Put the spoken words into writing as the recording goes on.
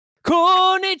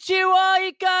Konnichiwa,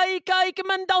 Ika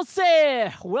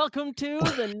Mendose. Welcome to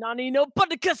the Nani no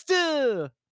Podcast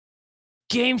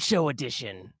Game Show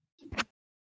Edition.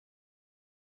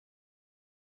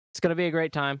 It's going to be a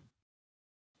great time.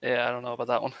 Yeah, I don't know about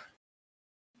that one.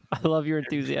 I love your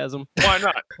enthusiasm. Why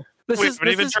not? This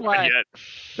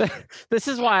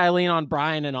is why I lean on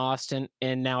Brian and Austin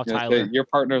and now Tyler. Your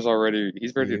partner's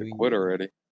he's ready to quit already.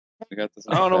 We got this.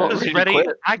 I don't know He's ready.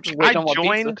 I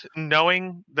joined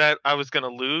knowing that I was going to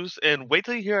lose, and wait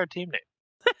till you hear our team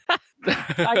name.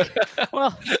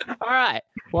 Well, all right.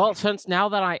 Well, since now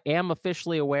that I am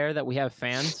officially aware that we have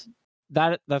fans,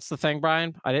 that's the thing,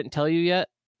 Brian. I didn't tell you yet.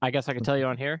 I guess I can tell you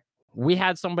on here. We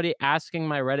had somebody asking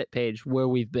my Reddit page where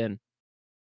we've been.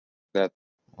 That's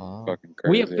fucking crazy.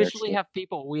 We officially have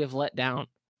people we have let down.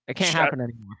 It can't happen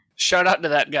anymore. Shout out to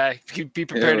that guy. Be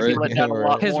prepared to be let down a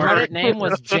lot His more. Reddit name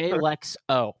was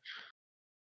JLexO.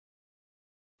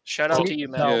 Shout out to you,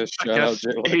 Mel. Yeah, shout out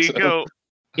JLexO. Here you go.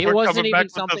 It wasn't even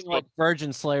something like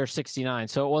Virgin Slayer 69,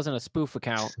 so it wasn't a spoof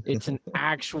account. It's an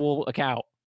actual account.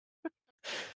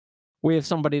 We have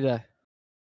somebody to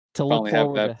look Finally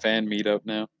forward have to. that fan meetup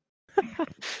now.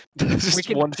 We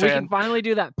can finally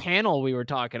do that panel we were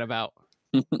talking about.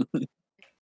 All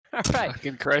right.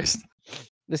 Fucking Christ.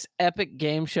 This epic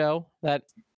game show that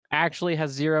actually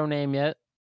has zero name yet.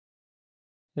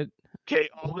 Okay,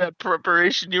 all that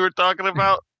preparation you were talking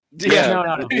about.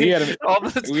 Yeah, no. We had to come up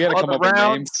with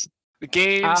names. The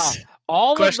games.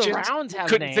 All questions. of the rounds have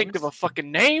Couldn't names. think of a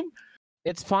fucking name.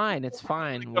 It's fine. It's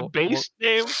fine. A base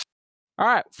name. All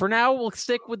right. For now, we'll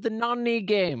stick with the Nani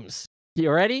games.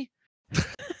 You ready?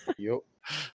 Yep.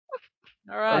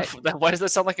 All right. Why does that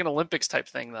sound like an Olympics type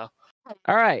thing, though?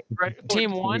 All right. Right.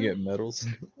 Team We one. get medals.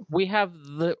 We have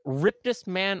the rippedest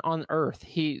man on Earth.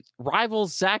 He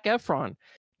rivals Zac Efron.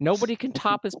 Nobody can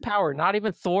top his power. Not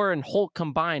even Thor and Hulk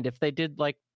combined. If they did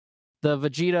like the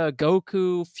Vegeta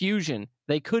Goku fusion,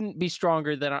 they couldn't be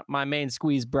stronger than my main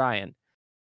squeeze, Brian.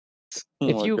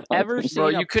 If you've ever seen Bro,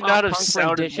 you could not have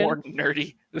sounded rendition, more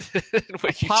nerdy than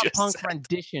what you pop just punk said.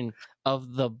 rendition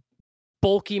of the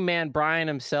bulky man Brian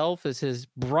himself is his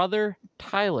brother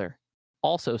Tyler.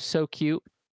 Also so cute.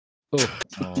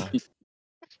 Oh,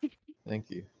 Thank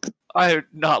you. I'm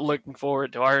not looking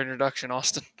forward to our introduction,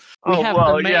 Austin. We Oh, have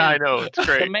well, the man- yeah, I know. It's the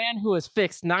great. man who has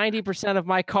fixed 90% of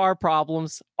my car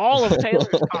problems, all of Taylor's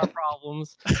car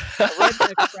problems, a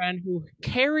redneck friend who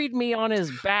carried me on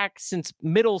his back since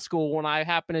middle school when I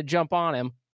happened to jump on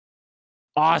him,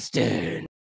 Austin.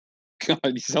 God,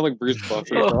 you sound like Bruce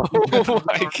Buffer. Oh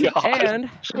my god.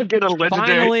 And Get a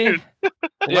legendary. finally,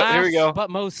 Yeah, here we go. but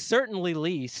most certainly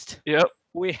least, Yep.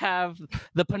 we have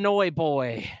the Pinoy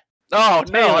boy. Oh,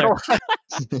 no. I Taylor.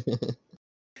 don't...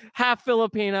 Half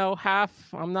Filipino, half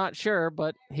I'm not sure,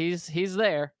 but he's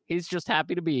there. He's just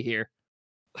happy to be here.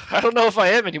 I don't know if I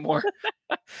am anymore.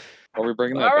 Are we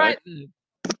bringing that All back? right.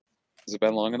 Has it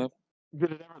been long enough?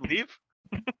 Did it ever leave?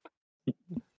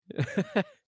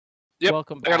 Yep.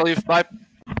 Welcome I gotta back. leave. Bye.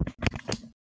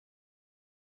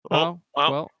 Oh,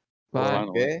 well, well, bye.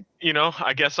 Finally. Okay. You know,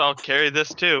 I guess I'll carry this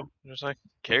too. Just like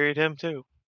carried him too.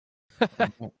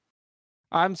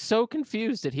 I'm so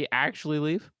confused. Did he actually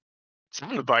leave?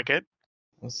 Sounded like it.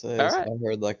 Let's say All right. I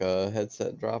heard like a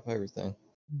headset drop, everything.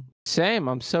 Same.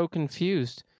 I'm so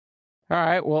confused. All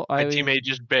right. Well, My teammate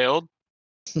just bailed.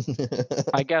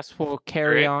 I guess we'll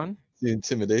carry Great. on. The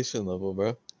intimidation level,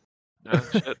 bro. No,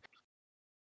 shit.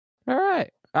 All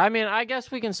right. I mean, I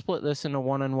guess we can split this into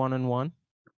one and one and one.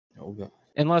 Oh god.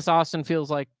 Unless Austin feels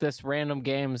like this random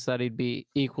games that he'd be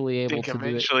equally I able think to do it.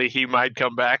 eventually he might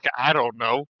come back. I don't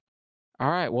know. All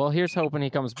right. Well, here's hoping he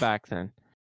comes back then.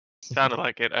 Sounded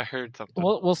like it. I heard something.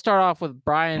 We'll start off with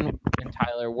Brian and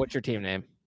Tyler. What's your team name?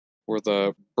 We're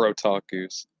the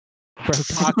Brotaxu.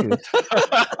 Brotaku.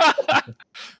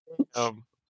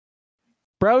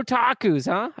 Brotakus,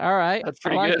 huh? All right. That's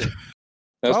pretty I like good. it.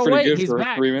 That's Oh, pretty wait, good he's for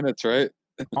back. 3 minutes, right?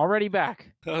 Already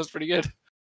back. That was pretty good.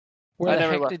 Where I the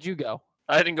never heck left. did you go?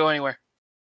 I didn't go anywhere.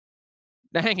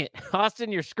 Dang it.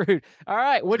 Austin, you're screwed. All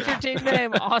right. What's your team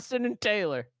name? Austin and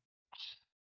Taylor.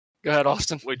 Go ahead,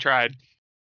 Austin. We tried.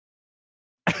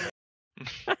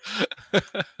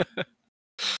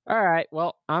 All right.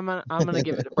 Well, I'm gonna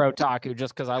give it to Brotaku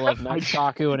just because I love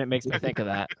Nunchaku and it makes me think of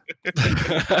that.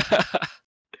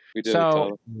 We did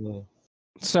So- it, Tyler.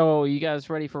 So, you guys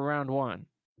ready for round one?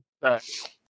 I'm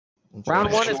Round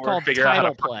trying. one is called Figure out how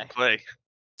title to fucking play.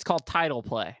 It's called title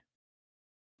play.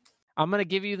 I'm gonna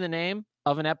give you the name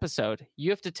of an episode. You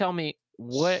have to tell me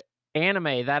what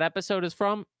anime that episode is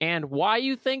from and why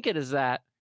you think it is that.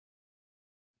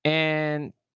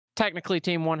 And technically,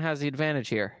 team one has the advantage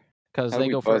here because How do they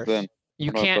we go buzz first. then? You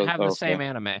How about can't buzz- have the okay. same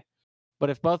anime. But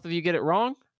if both of you get it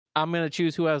wrong, I'm going to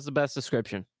choose who has the best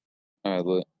description. All right,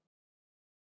 lit.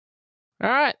 All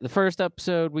right. The first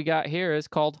episode we got here is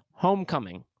called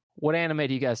Homecoming. What anime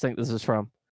do you guys think this is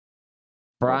from?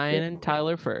 Brian and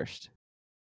Tyler first.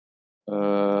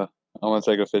 I want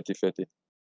to take a 50-50.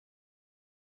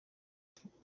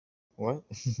 What?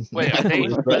 Wait,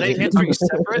 are they answering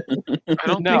separate? I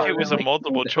don't No, think it was a like,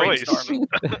 multiple choice. brainstorming.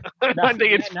 I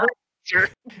think it's no. sure.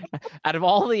 Out of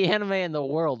all the anime in the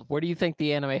world, where do you think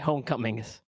the anime Homecoming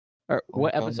is? Or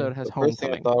what Homecoming? episode has The first thing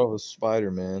I Homecoming? thought it was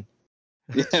Spider-Man.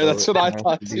 Yeah, that's what I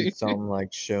thought Be too. something like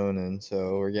Shonen,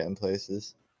 so we're getting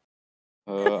places.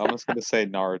 I'm just gonna say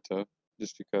Naruto,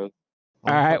 just because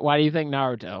All right. Why do you think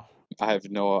Naruto? I have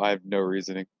no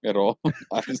reasoning at all.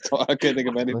 I can't think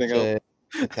of anything Let's else. say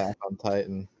Attack on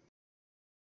Titan.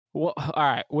 Well, all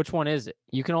right. Which one is it?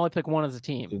 You can only pick one as a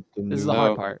team. This is the new-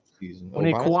 hard No. part. Season. We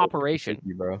need mine's 50-50, cooperation.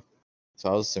 bro. So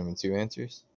I was assuming 2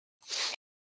 answers.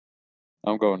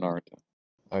 I'm going Naruto.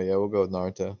 Oh yeah, we'll go with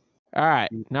Naruto. All right.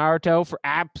 Naruto for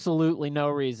absolutely no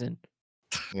reason.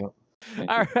 Yep. Thank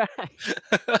All you.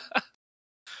 right.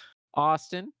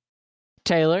 Austin,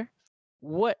 Taylor,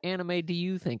 what anime do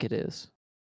you think it is?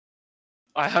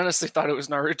 I honestly thought it was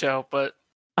Naruto, but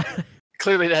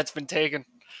clearly that's been taken.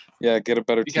 Yeah, get a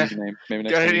better You team got- name. Maybe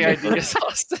next Got time any you go first. ideas,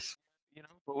 Austin?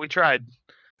 But we tried.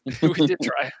 We did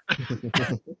try.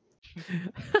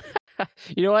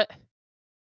 You know what?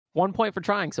 1 point for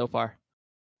trying so far.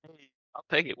 I'll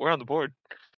take it. We're on the board.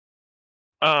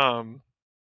 I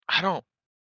don't.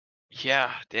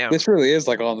 Yeah, damn. This really is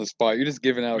like on the spot. You're just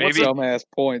giving out Maybe- dumbass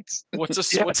points. What's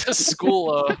a Yeah. what's a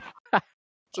school? What's a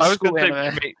I was school gonna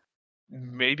anime? say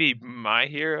maybe My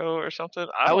Hero or something.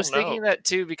 I was don't know. thinking that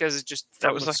too because it's just That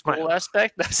from was the like my- school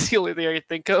aspect. That's the only thing I could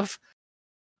think of.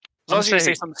 I was I'm going to say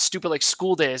saying- something stupid like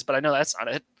School Days, but I know that's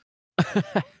not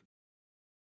it.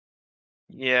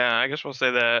 Yeah, I guess we'll say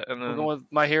that, and We're then going with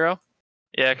My Hero.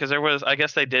 yeah, because there was. I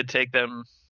guess they did take them.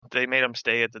 They made them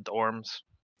stay at the dorms.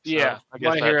 So Yeah, I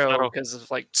guess My Hero that'll- because of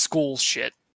like school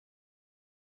shit.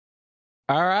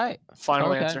 All right.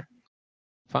 Final Okay. answer,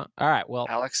 Fine. All right. Well,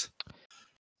 Alex.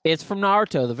 it's from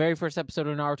Naruto, the very first episode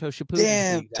of Naruto Shippuden. to be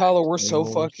Damn, exact. Tyler, we're so Oh,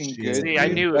 fucking shit. good. See, I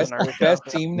dude. knew it was best, Naruto. best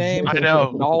team name. I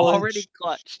know. Knowledge. Already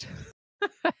clutched.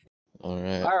 All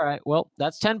right. All right. Well,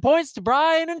 that's 10 points to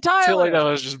Brian and I feel like Tyler. that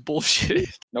was just bullshit.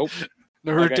 Nope.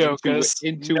 Naruto, I got because no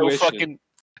intuition. fucking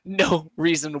no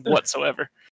reason whatsoever.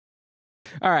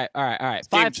 All right. All right. All right. This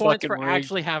 5 game's points fucking for rigged.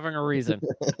 actually having a reason.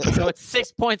 So it's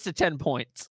 6 points to 10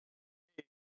 points.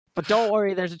 But don't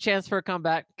worry, there's a chance for a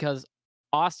comeback because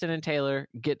Austin and Taylor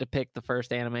get to pick the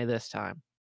first anime this time.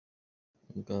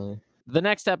 Okay. The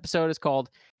next episode is called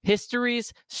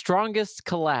History's Strongest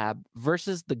Collab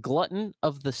versus the Glutton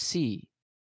of the Sea.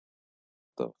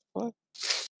 The fuck?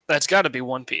 That's got to be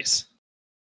One Piece,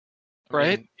 I mean,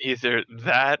 right? either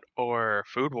that or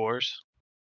Food Wars.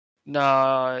 No,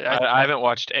 I haven't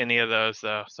watched any of those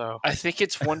though. So I think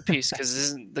it's One Piece because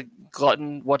isn't the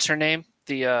glutton? What's her name?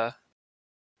 The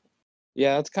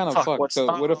Yeah, that's kind of Fuck, fucked. what's So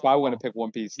the- what if I want to pick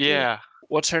One Piece? too? yeah,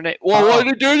 what's her name? Well, what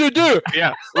did you do?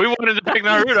 yeah. We wanted to pick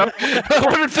Naruto. I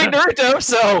wanted to pick Naruto.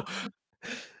 So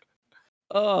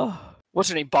Oh. what's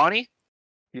her name? Bonnie?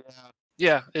 Yeah,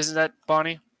 Yeah, isn't that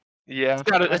Bonnie? yeah. It's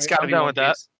got to I'm be down One with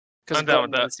that. Piece. 'Cause I'm down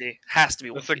with Glutton that. of the Sea has to be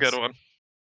One That's a Piece. good one.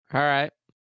 All right.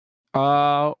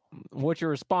 What's your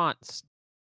response?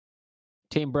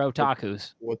 Team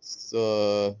Brotaxus. What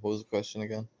was the question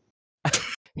again?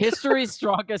 History's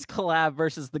Strongest Collab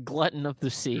versus the Glutton of the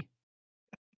Sea.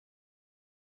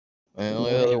 The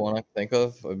only other one I can think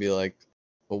of would be like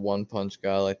the One Punch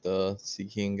guy, like the Sea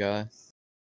King guy,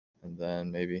 and then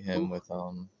maybe him with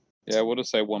Yeah, we'll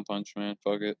just say One Punch Man.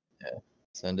 Fuck it.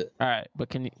 Send it. All right, but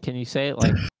can you say it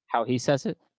like how he says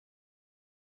it?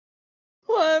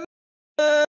 What?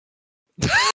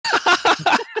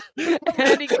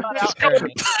 And he got out there.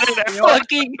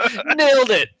 Fucking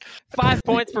nailed it. 5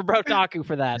 points for Brotaku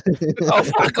for that. Oh,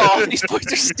 fuck off. These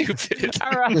points are stupid.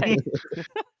 All right.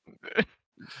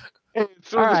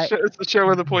 It's, All right. it's the show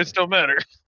where the points don't matter.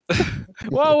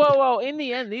 Whoa. In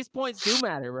the end, these points do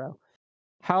matter, bro.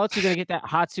 How else are you going to get that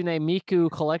Hatsune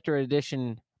Miku Collector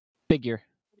Edition figure?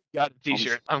 Got a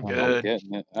T-shirt. I'm I'm good.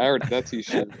 getting it. I already that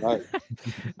T-shirt. Right.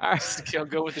 All right. I'll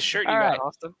go with the shirt you All got, right.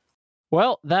 Austin.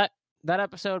 Well, that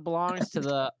episode belongs to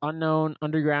the unknown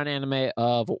underground anime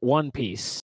of One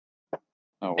Piece.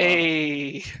 Oh, wow.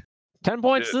 Hey. 10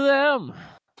 points to them.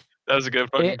 That was a good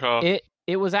fucking call.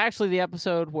 It was actually the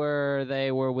episode where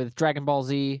they were with Dragon Ball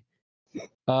Z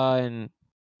and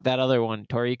that other one,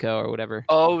 Toriko or whatever.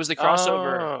 Oh, it was the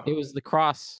crossover. Oh. It was the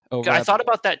crossover. I thought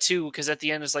about that too, because at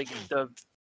the end is like the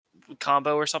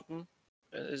combo or something,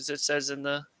 as it says in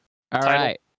the All title.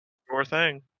 right. Your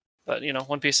thing. But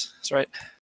One Piece. That's right.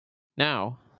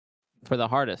 Now, for the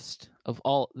hardest of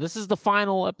all, this is the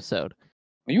final episode.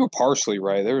 You were partially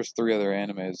right. There was 3 other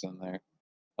animes in there.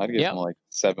 I'd give Yep. them like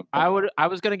 7 I points.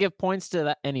 was going to give points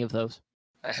to any of those,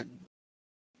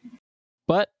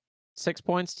 but 6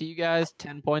 points to you guys,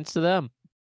 10 points to them.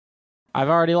 I've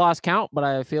already lost count, but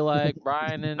I feel like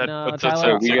Brian and That puts us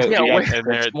Tyler. at we got- 16, we got and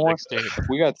they're at more. 16.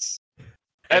 We got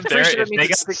I'm pretty sure that if means they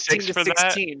it's got 16 6 to for that,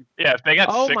 16. yeah, if they got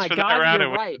Oh 6 my for God, that round you're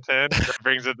and right. went to 10, that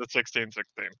brings it to 16-16.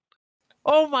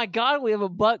 Oh my God, we have a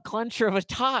butt clencher of a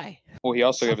tie. Well, he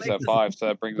also gave us that Makes 5, so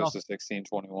that brings No. us to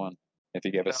 16-21. If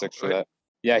he gave us No, 6 for that.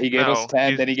 Yeah, he gave us No, 10,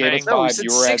 he's then he gave us saying- 5. No, he said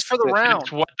you were 6 at for the 6. round.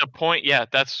 That's what the point. Yeah,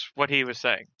 that's what he was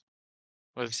saying.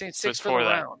 He's Was saying was 6 for for the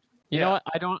that. round. You know what?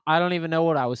 I don't even know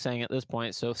what I was saying at this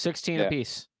point. So 16 Yeah.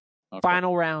 apiece. Okay.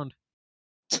 Final round.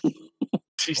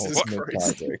 Jesus Ultimate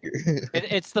Christ. tiebreaker.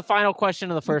 It's the final question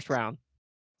of the first round.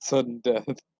 Sudden death.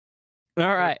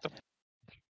 All right.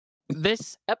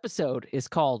 This episode is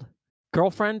called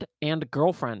Girlfriend and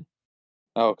Girlfriend.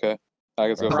 Oh, okay. I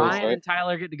guess go first, Brian right? and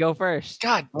Tyler get to go first.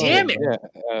 God damn it.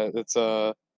 Yeah, it's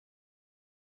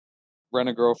Rent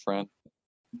a Girlfriend.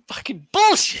 Fucking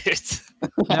bullshit.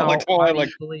 Now, Like, oh, why I do like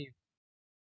you believe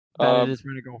that Um, it is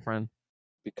Rent a Girlfriend?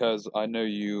 because I know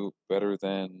you better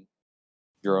than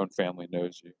your own family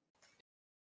knows you.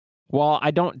 Well,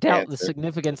 I don't doubt the Answer.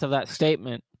 significance of that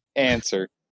statement. Answer.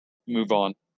 Move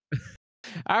on.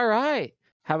 All right.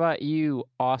 How about you,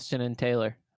 Austin and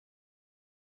Taylor?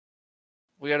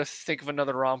 We got to think of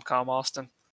another rom-com, Austin.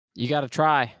 You got to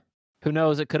try. Who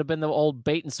knows? It could have been the old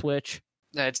bait and switch.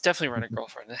 No, it's definitely Rent a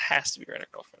Girlfriend. It has to be Rent a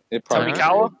Girlfriend. It probably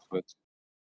Tomikawa? is,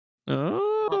 I don't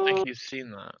Oh, think he's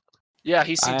seen that. Yeah,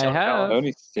 he's seen I Tony have. Kawa.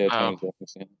 Tony's Oh. definitely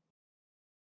seen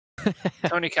it.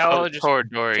 Tony Kawa just Poor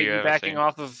Dory, you haven't piggybacking seen.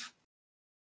 off of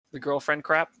the girlfriend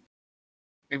crap.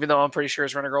 Even though I'm pretty sure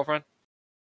it's Rent a Girlfriend.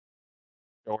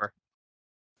 Sure.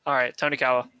 All right, Tony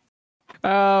Kawa.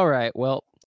 all right. Well,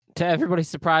 to everybody's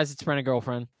surprise, it's Rent a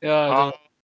Girlfriend. Yeah.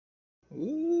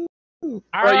 Ooh. All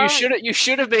Bro, right. you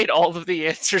should have made all of the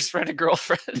answers Rent a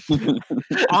Girlfriend.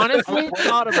 Honestly,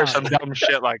 thought For about some it. dumb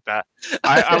shit like that.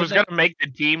 I was gonna make the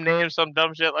team name some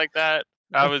dumb shit like that.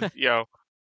 I was, With a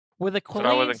but I clean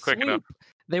wasn't quick sweep, enough.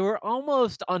 they were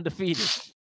almost undefeated.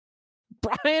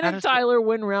 Brian How and does Tyler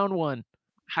win round one.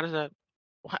 How does that?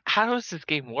 How does this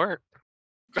game work?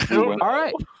 I don't win. know. All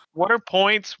right. What are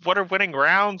points? What are winning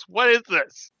rounds? What is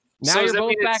this? Now So does you're that both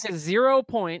mean back it's- at 0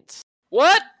 points.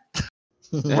 What?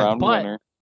 Round But- winner.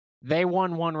 They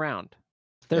won one round.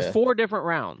 There's Yeah. 4 different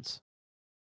rounds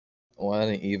Why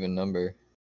an even number?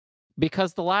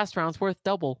 because the last round's worth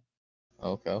double.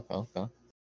 Okay.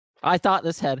 I thought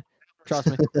this had. Trust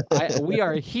me. We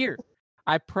are here.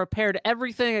 I prepared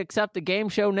everything except the game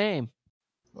show name.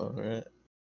 All right.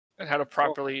 And how to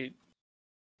properly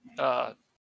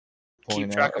keep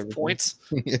Point track out of everything. points.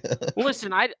 Yeah.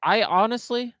 Listen, I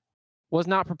honestly was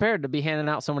not prepared to be handing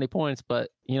out so many points, but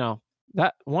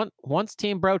that once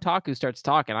Team Brotaxu starts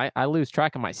talking, I lose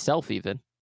track of myself even.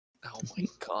 Oh my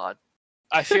god.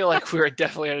 I feel like we were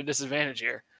definitely at a disadvantage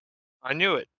here. I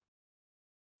knew it.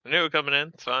 I knew it coming in.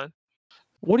 It's fine.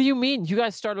 What do you mean? You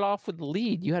guys started off with the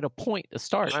lead. You had a point to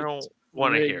start. I don't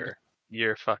want to rigged. hear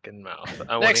your fucking mouth.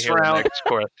 I want Next to hear round. the next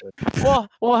question.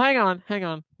 Well, hang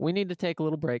on. We need to take a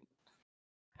little break.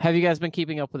 Have you guys been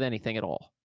keeping up with anything at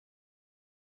all?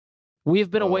 We've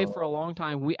been away for a long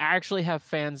time. We actually have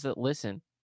fans that listen.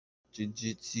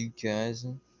 Jujutsu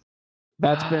Kaisen.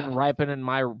 That's been ripening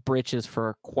my britches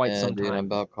for quite some Dude, I'm time.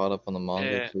 about caught up on the manga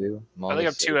Yeah. too. I think I'm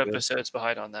Manga's 2 so good. episodes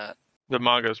behind on that. The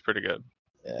manga's pretty good.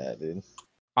 Yeah, dude.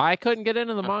 I couldn't get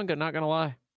into the manga, not gonna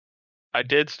lie. I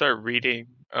did start reading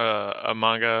a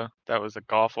manga that was a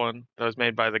golf one that was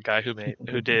made by the guy who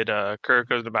did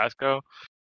Kuroko's Tabasco,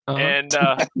 Uh-huh. and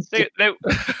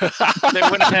they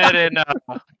went ahead and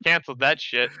canceled that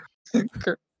shit.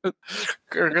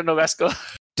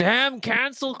 Novesco. Damn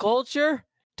cancel culture!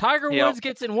 Tiger Yep. Woods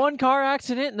gets in one car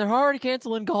accident and they're already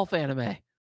canceling golf anime.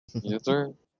 Yes,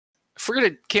 sir. If we're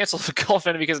gonna cancel the golf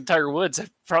anime because of Tiger Woods, I'd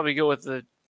probably go with the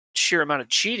sheer amount of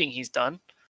cheating he's done,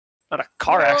 not a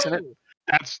car accident.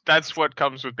 That's what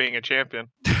comes with being a champion.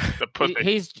 The pussy.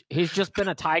 He's just been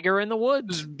a tiger in the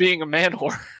woods. Just being a man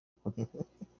whore. I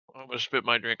almost spit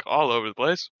my drink all over the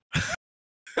place.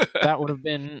 That would have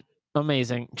been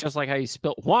amazing. Just like how you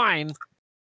spilt wine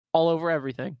all over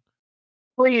everything.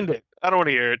 Cleaned it. I don't want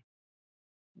to hear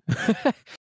it.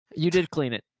 You did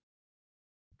clean it.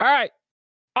 All right.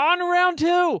 On to round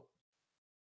 2.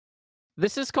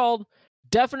 This is called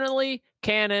Definitely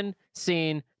Canon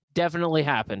Scene Definitely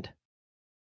Happened.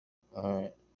 All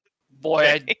right. Boy,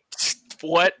 I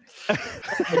What? I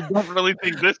definitely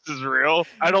think this is real.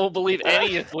 I don't believe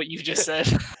any of what you just said.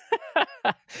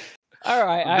 All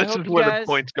right, I This hope is you where guys. the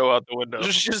points go out the window.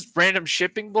 This is just random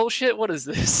shipping bullshit. What is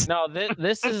this? No,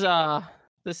 this is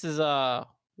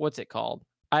what's it called?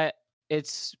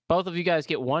 It's both of you guys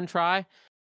get one try,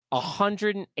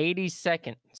 180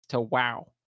 seconds to wow.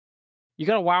 You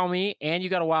gotta wow me, and you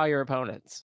gotta wow your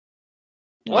opponents.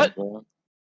 What?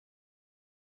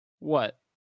 What?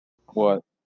 What?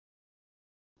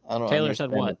 I don't Taylor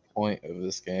said understand what? the point of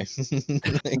this game.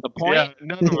 The point. Yeah,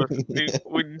 none of us.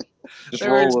 We Just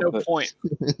There roll is no with it. point.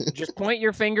 Just point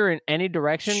your finger in any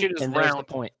direction, Shit is and there's the round.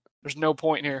 point. There's no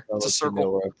point here. I'll It's a let you know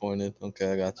circle. where I pointed.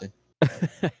 Okay, I got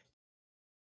you.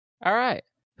 All right.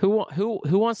 Who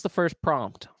wants the first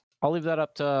prompt? I'll leave that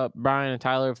up to Brian and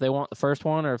Tyler if they want the first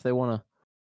one or if they want to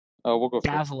Oh, we'll go first.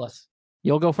 dazzle us.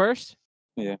 You'll go first?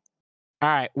 Yeah. All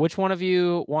right. Which one of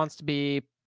you wants to be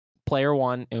player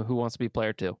 1 and who wants to be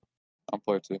player 2? I'm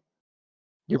player 2.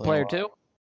 You're player 2? All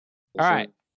right.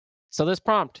 So this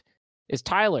prompt is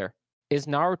Tyler is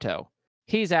Naruto.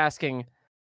 He's asking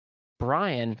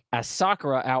Brian as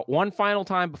Sakura out one final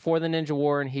time before the Ninja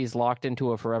War, and he's locked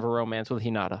into a forever romance with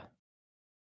Hinata.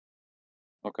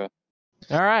 Okay.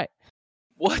 All right.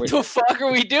 What Wait. the fuck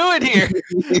are we doing here?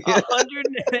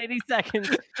 180 seconds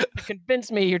to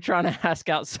convince me you're trying to ask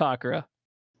out Sakura.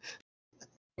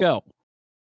 Go.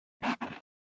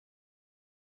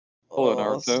 Hello,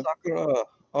 Naruto.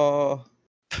 Sakura.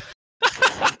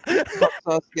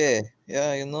 Sasuke.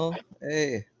 Yeah, you know.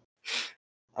 Hey,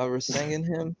 I was singing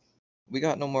him. We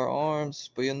got no more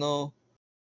arms, but you know.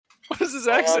 What is his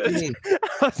I accent? mean,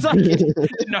 I was like, did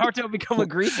Naruto become a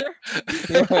greaser?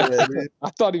 yeah, dude, I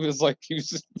thought he was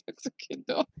just Mexican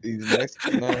though. he's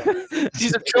Mexican now.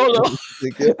 He's a cholo.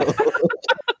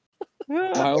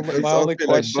 My only Sasuke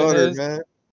question butter, is, man.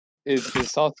 is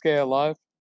Sasuke alive?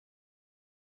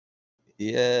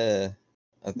 Yeah.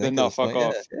 I think Then no, it's fuck like-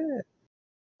 off.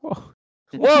 Yeah.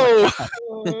 Whoa!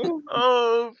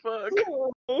 Oh fuck!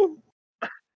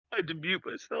 I had to mute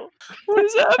myself. What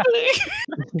is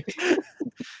happening?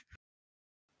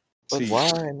 But See.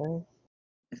 why, man?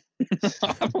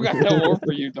 I got no more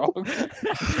for you, dog.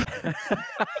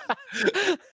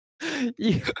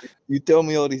 You- You tell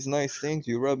me all these nice things,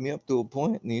 you rub me up to a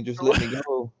point, and you just let me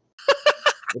go.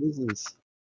 What is this?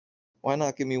 Why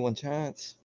not give me one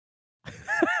chance?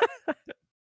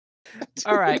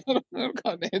 All right. I don't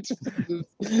got an answer for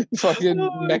this fucking Oh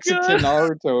my Mexican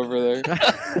Naruto over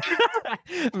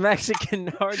there. Mexican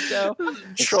Naruto.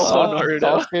 Cholo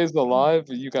Naruto. Sasuke's alive,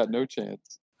 but you got no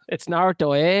chance. It's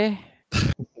Naruto, eh?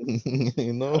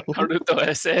 You know? Naruto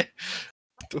essay.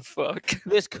 What the fuck?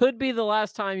 This could be the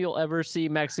last time you'll ever see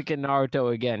Mexican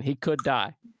Naruto again. He could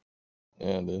die.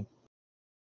 Yeah, dude.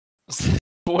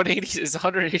 180 is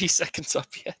 180 seconds up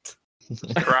yet.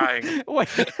 Crying. Wait,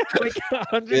 we got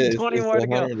 120 it's more to go.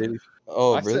 180.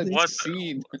 Oh, I said really? What?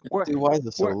 scene. Dude, why is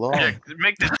it so we're- long? Yeah,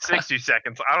 make this 60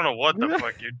 seconds. I don't know what the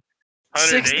fuck, dude.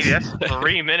 180. 60. That's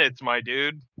 3 minutes, my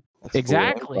dude. That's a full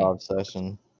Exactly. improv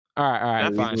session. All right,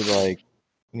 We fine.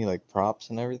 need like props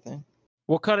and everything.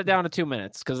 We'll cut it down to 2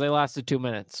 minutes because they lasted 2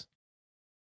 minutes.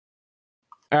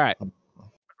 All right.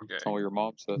 Okay. Oh, your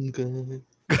mom said. Okay.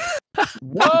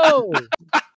 Whoa!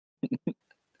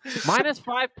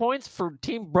 -5 points for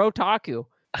Team Brotaxu.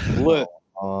 Lit.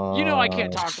 You know I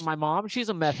can't talk to my mom. She's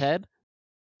a meth head.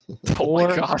 Oh my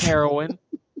Or god. heroin.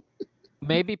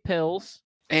 Maybe pills.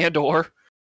 And or.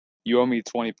 You owe me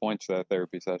 20 points for that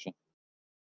therapy session.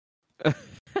 I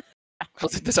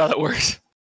don't think that's how that works.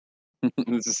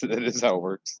 That is how it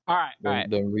works. All right.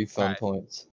 Then refund Alright.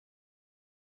 points.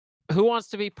 Who wants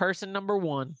to be person number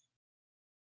 1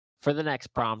 for the next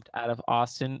prompt out of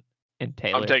Austin and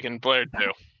Taylor? I'm taking player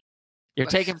 2. You're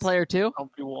taking player 2?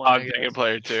 I'll be one. I I'm guess. taking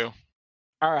player 2.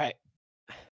 All right.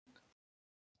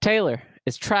 Taylor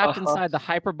is trapped Uh-huh. inside the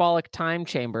hyperbolic time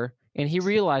chamber, and he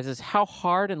realizes how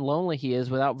hard and lonely he is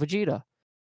without Vegeta.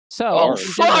 So Oh,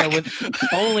 he's in there fuck!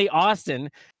 with only Austin,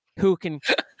 who can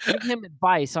give him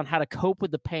advice on how to cope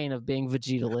with the pain of being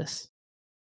Vegetaless.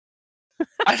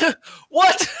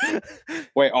 What?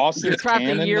 Wait, Austin's trapped a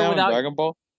canon year now without- in Dragon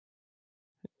Ball?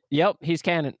 Yep, he's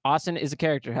canon. Austin is a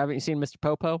character. Haven't you seen Mr.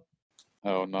 Popo?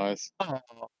 Oh, nice.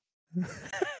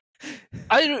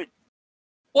 I.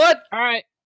 What? All right,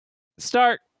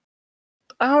 start.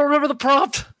 I don't remember the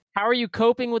prompt. How are you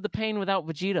coping with the pain without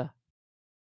Vegeta?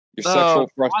 Your No, sexual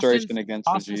frustration Austin's- against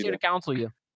Austin's here to Vegeta. counsel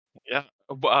you. Yeah.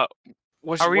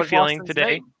 What's, How are we what's feeling Austin's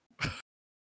today? name?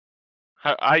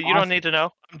 You don't need to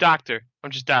know. I'm doctor.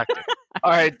 I'm just doctor.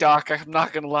 All right, Doc. I'm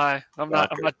not gonna lie. I'm not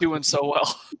doing so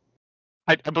well.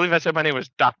 I believe I said my name was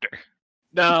Doctor.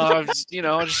 No, I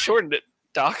just shortened it,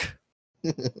 Doc.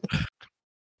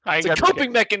 I It's ain't a got the coping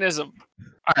carrot. mechanism.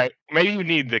 All right, maybe you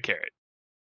need the carrot.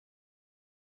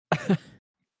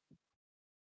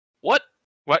 What?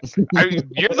 What?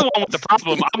 You're the one with the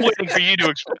problem. I'm waiting for you to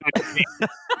explain it to me.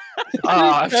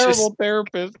 I'm Terrible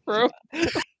therapist, bro.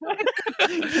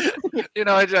 You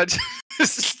know, I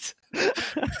just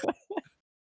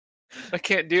I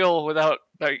can't deal without.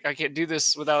 I can't do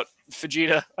this without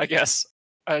Vegeta. I guess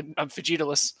I'm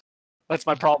Vegetaless. That's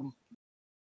my problem.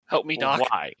 Help me, Well, Doc.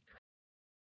 why?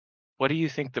 What do you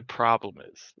think the problem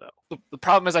is, though? The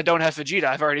problem is I don't have Vegeta.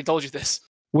 I've already told you this.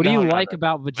 What do No, you no, like no.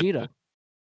 about Vegeta?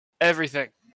 Everything.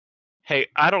 Hey,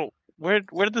 I don't. Where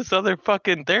did this other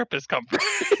fucking therapist come from?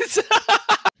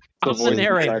 I'm the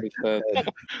narrator.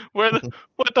 What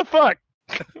the fuck?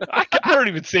 I don't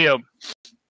even see him.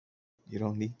 You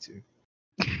don't need to.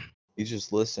 You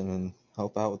just listen and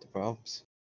help out with the problems.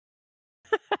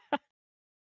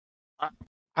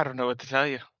 I don't know what to tell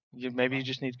you. Maybe you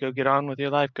just need to go get on with your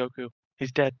life, Goku.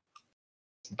 He's dead.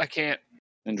 I can't.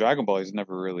 In Dragon Ball, he's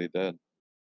never really dead.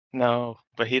 No,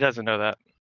 but he doesn't know that.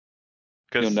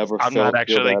 You'll Because never I'm feel not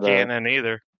actually that, canon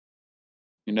either.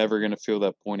 You're never gonna feel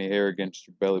that pointy hair against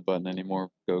your belly button anymore,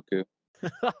 Goku.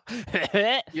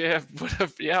 Yeah.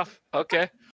 Whatever. Yeah. Okay.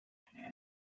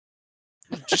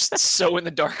 I'm just so in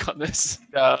the dark on this.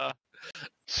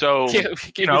 So Give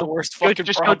me know, the worst go- fucking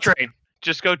just prompt. go train.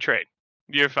 Just go train.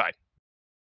 You're fine.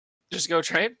 Just go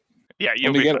train. Yeah,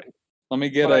 you'll Let me be get fine. Let me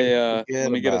get But a forget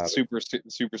let me get a about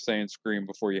it. super Saiyan scream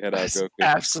before you head out, That's Goku.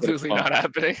 absolutely Get us not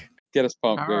pumped. happening. Get us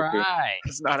pumped, All Goku. right.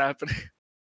 It's not happening.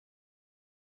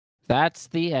 That's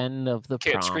the end of the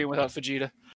Can't prompt. scream without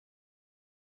Vegeta.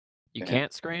 You Yeah.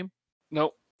 can't scream?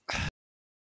 Nope.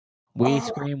 We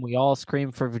scream. We all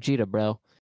scream for Vegeta, bro.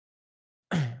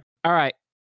 All right.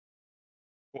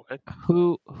 What?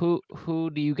 Who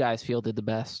do you guys feel did the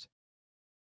best?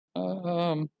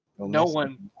 No Unless one.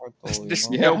 I'm immortal, There's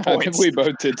you Yeah, know? No I think points. we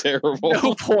both did terrible.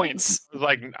 No points.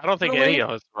 Like, I don't think Personally- any of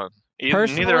us won. Neither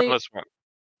personally- of us won.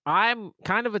 I'm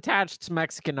kind of attached to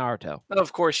Mexican Naruto.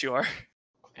 Of course you are.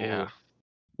 Yeah.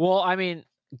 Well, I mean,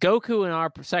 Goku in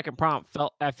our second prompt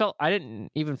I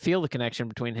didn't even feel the connection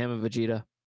between him and Vegeta.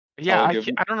 Yeah, I'll I,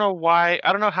 give- I don't know why.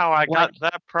 I don't know how I got Like-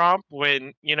 that prompt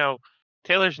when,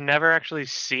 Taylor's never actually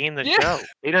seen the Yeah. show.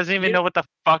 He doesn't even You- know what the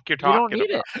fuck you're You don't talking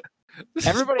need about. it. This is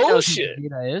Everybody knows who bullshit.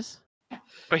 Vegeta is.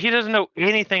 But he doesn't know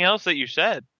anything else that you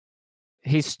said.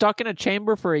 He's stuck in a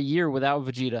chamber for a year without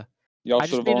Vegeta. Y'all I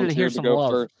should just have needed to hear volunteered to some go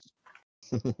love.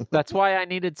 first. That's why I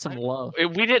needed some love.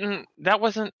 We didn't. That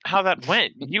wasn't how that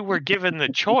went. You were given the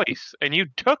choice, and you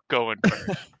took going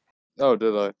first. Oh,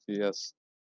 did I? Yes.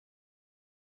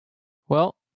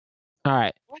 Well, all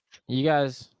right. What? You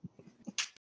guys.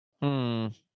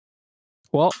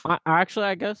 Well,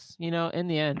 I guess, in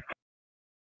the end,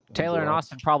 Taylor and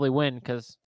Austin probably win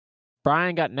because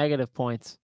Brian got negative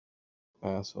points.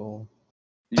 Asshole.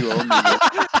 You owe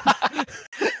me.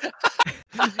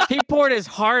 He poured his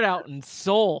heart out and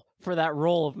soul for that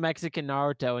role of Mexican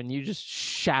Naruto, and you just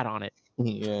shat on it.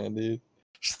 Yeah, dude.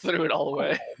 Just threw it all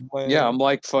away. Yeah, I'm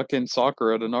like fucking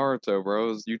Sakura to Naruto,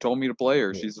 bro. You told me to play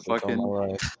her. She's a It's all fucking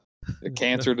right. a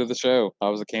cancer to the show. I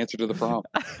was a cancer to the prompt.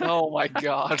 Oh my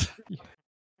god.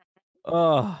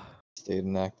 Oh, Stayed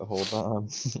in act the whole time.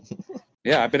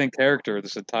 Yeah, I've been in character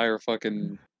this entire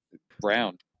fucking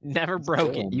round. never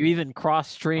broke it. good. You even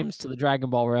crossed streams to the Dragon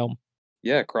Ball realm.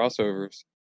 Yeah, crossovers.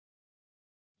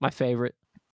 My favorite.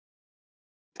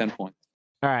 10 points.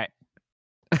 All right.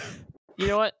 You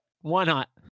know what? Why not?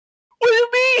 What do you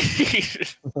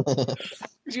mean?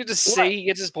 Did you just say he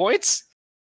gets his points?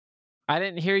 I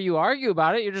didn't hear you argue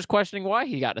about it. You're just questioning why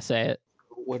he got to say it.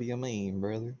 What do you mean,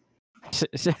 brother?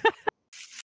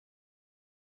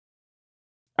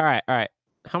 All right.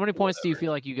 How many points do you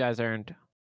feel like you guys earned?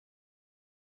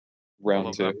 Round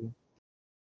Hold 2. up.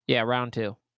 Yeah, round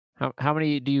 2. How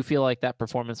many do you feel like that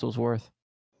performance was worth?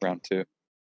 Round 2.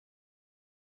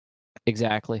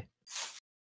 Exactly.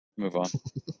 Move on.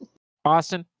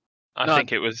 Austin? I None.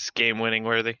 think it was game-winning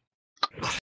worthy.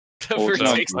 Well, First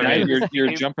no, takes I now mean-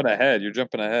 you're jumping ahead. You're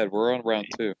jumping ahead. We're on round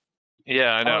 2.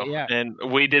 Yeah, I know. yeah. And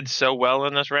we did so well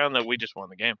in this round that we just won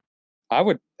the game. I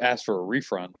would ask for a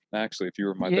refund, actually, if you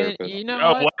were my Yeah, therapist. you know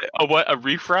Oh, what? what? A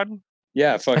refund?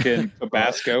 Yeah, fucking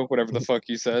Tabasco, whatever the fuck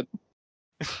you said.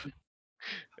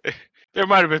 There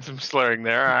might have been some slurring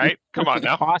there. All right, come on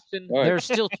now. Austin, All right. there's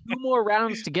still 2 more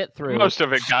rounds to get through. Most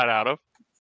of it got out of.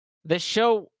 This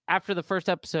show, after the first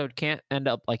episode, can't end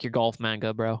up like your golf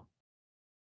manga, bro.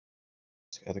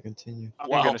 Just gotta continue. I'm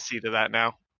Wow. gonna see to that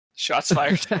now. Shots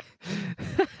fired.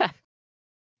 All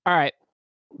right.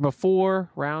 Before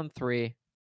round 3,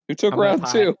 Who took I'm gonna round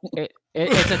tie 2?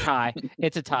 It's a tie.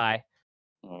 It's a tie.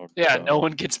 Oh, Yeah, God. no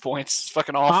one gets points. It's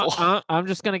fucking awful. I'm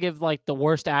just gonna give like the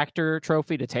worst actor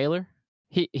trophy to Taylor.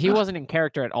 He wasn't in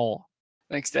character at all.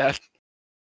 Thanks, Dad.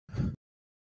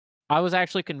 I was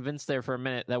actually convinced there for a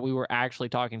minute that we were actually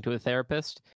talking to a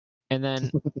therapist, and then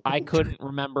I couldn't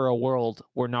remember a world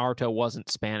where Naruto wasn't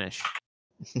Spanish.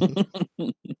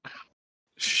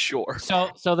 Sure.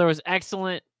 So there was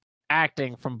excellent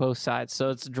acting from both sides. So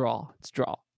it's a draw. It's a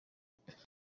draw.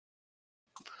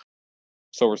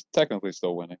 So we're technically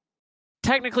still winning.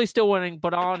 Technically still winning,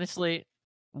 but honestly,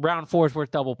 round 4 is worth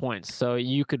double points. So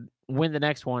you could win the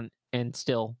next one and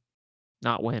still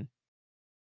not win.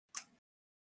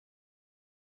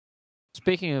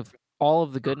 Speaking of all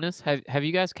of the goodness, have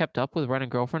you guys kept up with Rent a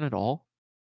Girlfriend at all?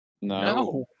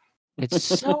 No. It's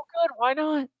so good. Why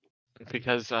not?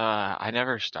 Because I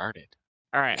never started.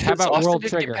 All right. How Because about Austin World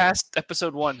didn't Trigger? get past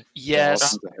episode 1. Yes.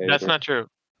 Austin's a That's hater. not true.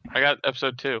 I got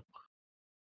episode 2.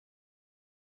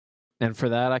 And for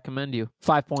that, I commend you.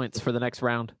 5 points for the next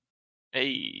round.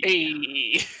 Hey.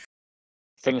 Hey. Finished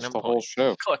Taking the them whole points.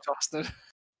 show. Clutch, Austin.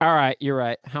 All right, you're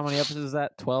right. How many episodes is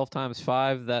that? 12 times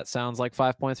 5. That sounds like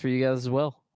 5 points for you guys as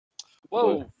well.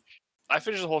 Whoa. I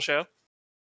finished the whole show.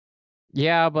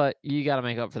 Yeah, but you got to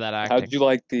make up for that acting. How'd you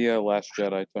like the Last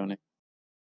Jedi, Tony?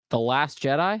 The Last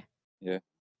Jedi? Yeah.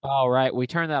 Oh, right. We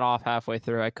turned that off halfway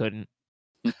through. I couldn't.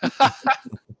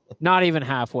 Not even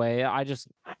halfway. I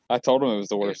told him it was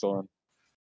the worst one.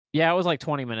 yeah, it was like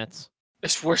 20 minutes.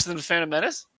 It's worse than the Phantom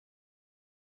Menace?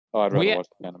 Oh, I'd rather We- watch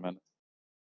the Phantom Menace.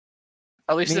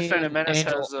 At least the Me Phantom and Menace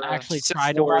Angel has actually Sith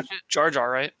tried to Lord watch it. Jar Jar,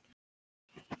 right?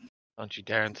 Don't you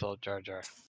dare insult Jar Jar.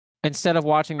 Instead of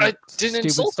watching I that didn't stupid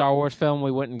insult Star Wars film,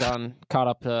 we went and caught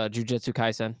up to Jujutsu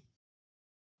Kaisen.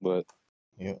 But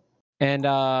Yeah. And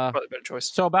Probably a better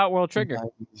choice. so about World Trigger,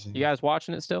 you guys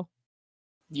watching it still?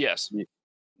 Yes.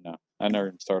 no, I never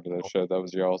even started that show. That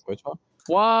was y'all's. Which one?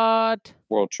 What?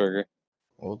 World Trigger.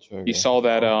 World Trigger. You saw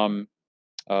that The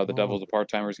Oh. Devil's a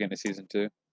Part-Timer's getting a season 2?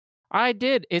 I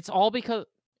did. It's all because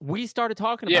we started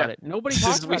talking Yeah. about it. Nobody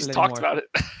talks we about just it talked anymore. about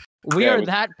it. We Yeah, are it was-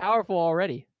 that powerful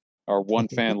already. Our one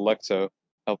fan, Lexo,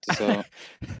 helped us out.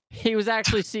 He was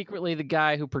actually secretly the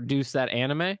guy who produced that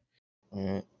anime.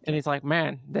 Alright. And he's like,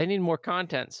 man, they need more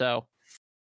content, so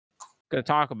gonna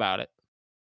talk about it.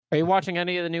 Are you watching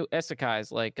any of the new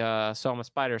isekais like So I'm a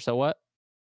Spider, So What?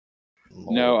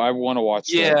 No, I want to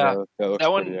watch Yeah, that. Looks That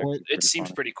one, pretty, actually it pretty seems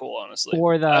funny. pretty cool, honestly.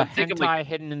 Or the I think I'm, hentai like,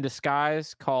 Hidden in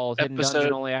Disguise called Hidden episode-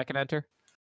 Dungeon Only I Can Enter?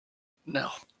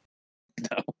 No.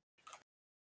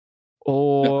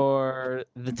 Or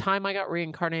The Time I Got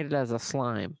Reincarnated as a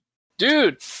Slime?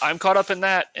 Dude, I'm caught up in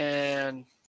that, and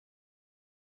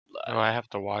Oh, I have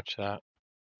to watch that.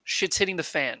 shit's hitting the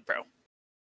fan, bro.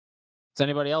 Is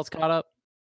anybody else caught up?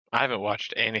 I haven't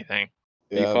watched anything.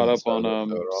 Are you Yeah, I caught haven't up on started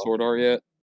that at all. Sword Art yet?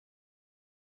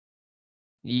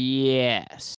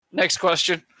 Yes. Next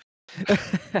question.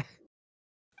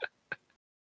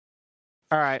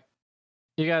 All right.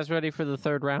 You guys ready for the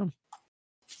third round?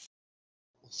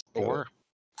 Or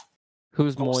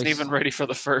Who's I wasn't moist? even ready for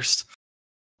the first.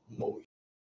 Moist.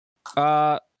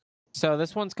 So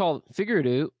this one's called Figure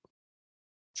It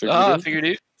Out. Figured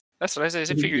it. That's what I say. Is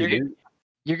it figured it?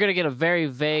 You're gonna get a very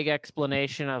vague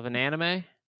explanation of an anime. I'm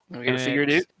gonna figure it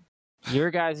It's your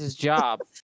guys' job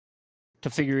to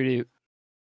figure it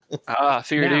out.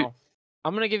 Figured it. now,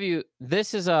 I'm gonna give you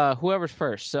this is whoever's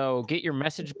first. So get your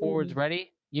message boards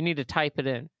ready. You need to type it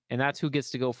in, and that's who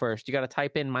gets to go first. You got to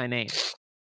type in my name.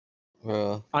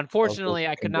 Well, Unfortunately,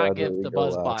 I could not get the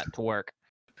congratulate you, BuzzBot to work.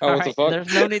 Oh, All what the right, fuck?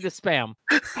 there's no need to spam.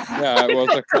 Yeah, well,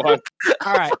 it's like, what?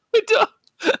 All right,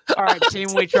 all right, team,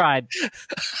 we tried.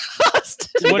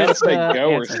 You What gotta is say the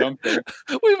go or answer? something.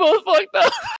 We both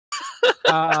fucked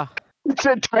up. he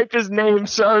said type his name,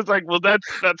 so I was like, well,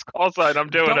 that's call sign. I'm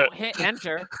doing it. Don't hit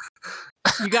enter.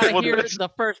 You got to Well, hear that's- the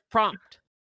first prompt.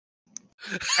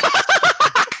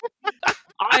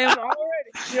 I am already.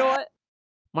 You know what?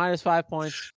 Minus 5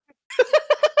 points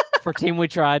for team we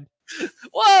tried.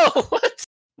 Whoa! What?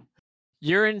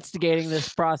 You're instigating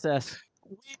this process.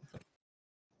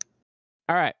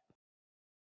 All right.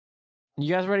 You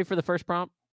guys ready for the first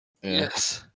prompt? yeah.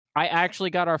 Yes. I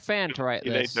actually got our fan to write They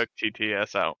this. took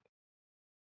TTS out.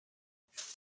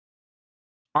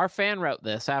 Our fan wrote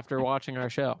this after watching our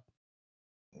show.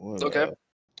 What Okay.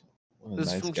 what a This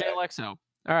is nice from guy. JLXO. All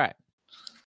right.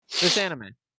 This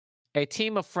anime. A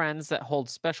team of friends that hold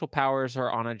special powers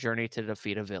are on a journey to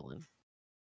defeat a villain.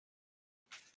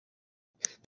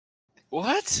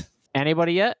 What?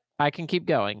 Anybody yet? I can keep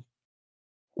going.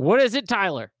 What is it,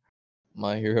 Tyler?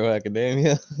 My Hero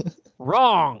Academia.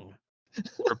 Wrong.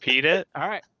 Repeat it. All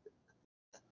right.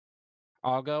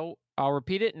 I'll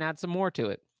repeat it and add some more to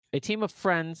it. A team of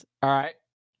friends. All right.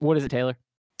 What is it, Taylor?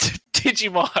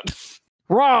 Digimon.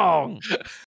 Wrong.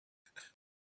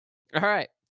 All right.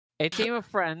 A team of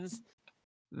friends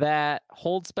that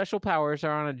hold special powers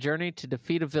are on a journey to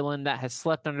defeat a villain that has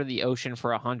slept under the ocean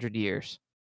for 100 years.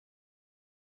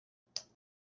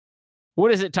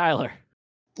 What is it, Tyler?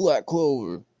 Black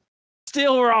Clover.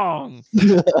 Still wrong.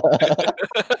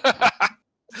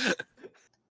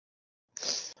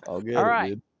 I'll get All it, right.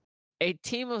 dude. A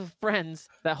team of friends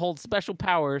that hold special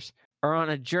powers are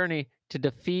on a journey to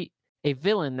defeat a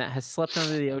villain that has slept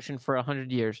under the ocean for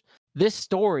 100 years. This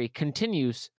story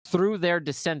continues through their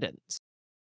descendants.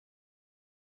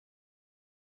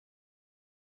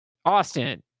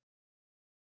 Austin.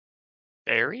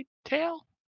 Fairy tale?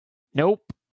 Nope.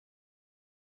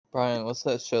 Brian, what's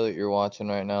that show that you're watching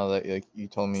right now that you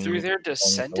told me Through you their wanted to watch?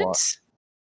 descendants?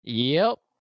 Yep.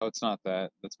 Oh, it's not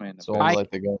that. That's Man in the So Bed. like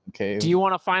they go in the cave. Do you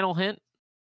want a final hint?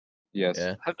 Yes.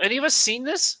 Yeah. Have any of us seen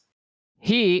this?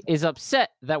 He is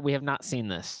upset that we have not seen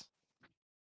this.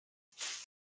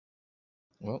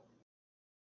 Well,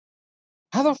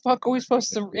 How the fuck are we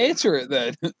supposed to answer it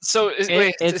then? So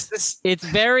wait, is this?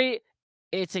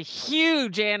 It's a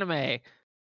huge anime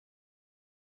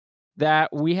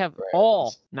that we have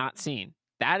all not seen.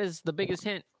 That is the biggest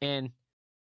hint, and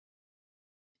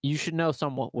you should know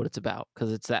somewhat what it's about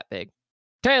because it's that big.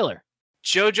 Taylor.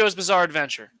 JoJo's Bizarre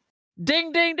Adventure.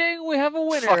 Ding, ding, ding. We have a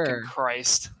winner. Fucking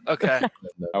Christ. Okay.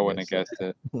 I wouldn't have guessed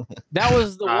it. That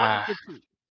was the one Ah. critique.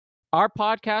 Our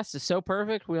podcast is so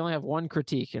perfect, we only have one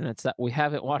critique, and it's that we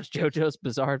haven't watched JoJo's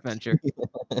Bizarre Adventure. We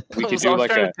I could was do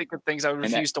like trying a to think of things I would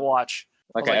refuse to watch.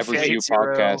 like like a every Fate few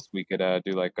Zero. podcast. We could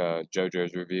do like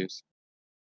JoJo's reviews.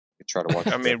 We could try to watch.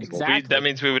 I mean, Exactly. that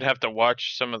means we would have to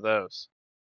watch some of those.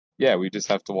 Yeah, we just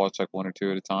have to watch like one or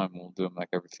two at a time. We'll do them like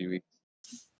every few weeks.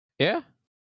 Yeah.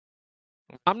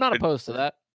 I'm not opposed to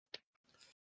that.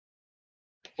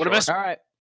 What a Sure. miss. All right.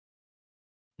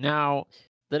 Now,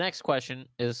 the next question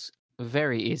is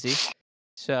very easy.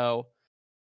 So,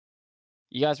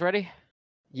 you guys ready?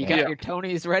 You got Yeah. your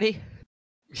Tonys ready?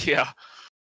 Yeah.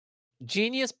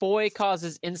 Genius boy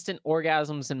causes instant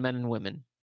orgasms in men and women.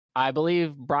 I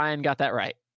believe Brian got that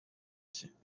right.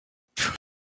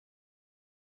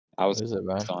 I was what is it,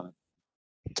 Brian? on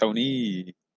it.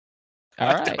 Tony.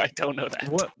 All right. I don't know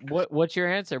that. What's your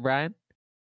answer, Brian?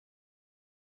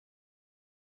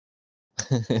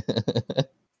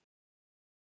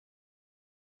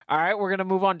 All right, we're gonna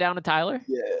move on down to Tyler.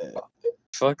 Yeah. I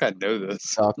feel like I know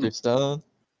this. Dr. Stone.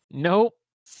 Nope.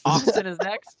 Austin is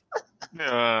next.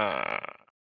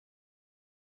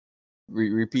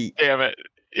 Repeat. Damn it.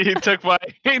 He took my.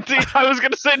 I was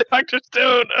going to say Dr.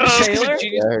 Stone. Oh, Taylor?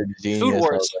 Yeah, I heard genius. Food I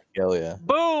Wars. was like, hell yeah.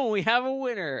 Boom! We have a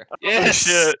winner. Yes.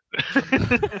 shit.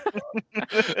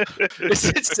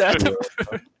 It's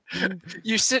that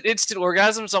you said instant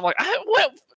orgasms. I'm like,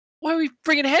 what are we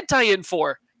bringing hentai in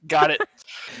for? Got it.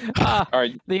 Ah, All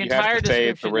right, The you entire have to say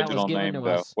its description that was original given name to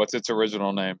though. us. What's its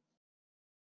original name?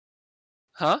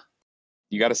 Huh?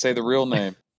 You got to say the real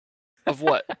name Of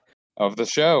what? of the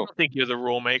show. I think you're the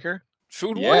rule maker.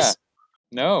 Food Yeah. Wars?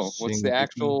 No, what's the Shingeki.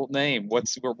 actual name? We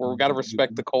got to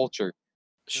respect the culture.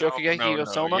 Shokugeki No,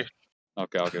 Osoma? you-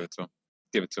 Okay, I'll give it to him.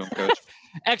 Give it to him, coach.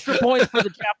 extra points for the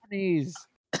Japanese.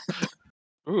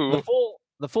 Ooh.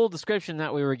 The full description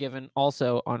that we were given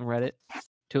also on Reddit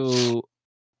to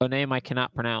a name I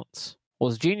cannot pronounce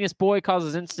was Genius Boy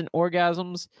causes instant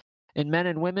orgasms in men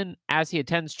and women. As he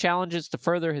attends challenges to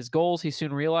further his goals, he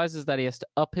soon realizes that he has to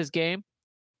up his game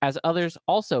as others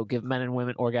also give men and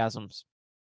women orgasms.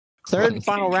 Third and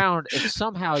final round, if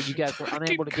somehow you guys were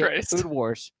unable to get Christ. Food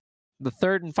Wars, the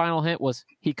third and final hint was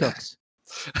he cooks.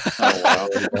 Oh wow.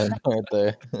 Right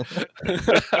there.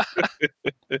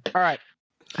 All right.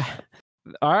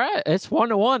 All right. It's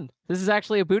 1-1. This is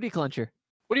actually a booty clencher.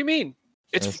 What do you mean?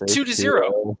 It's I say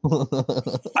 2-0.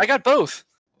 2-0. I got both.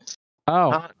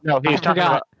 Oh, No, I he's talking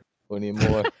forgot. about. We need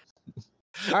more.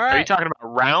 All Are you right. talking about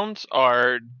rounds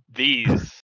or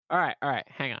these? All right.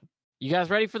 Hang on. You guys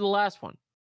ready for the last one?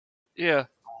 Yeah.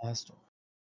 Last one.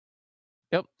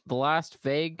 Yep. The last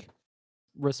vague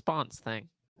response thing.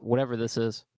 Whatever this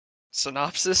is.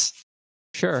 Synopsis?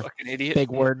 Sure. Fucking idiot. Big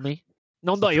word me.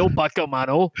 No, yo, baka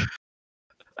mano.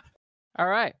 All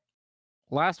right.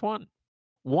 Last one.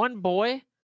 One boy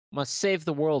must save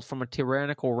the world from a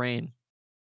tyrannical reign.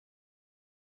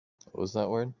 What was that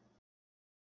word?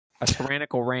 A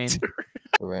tyrannical reign.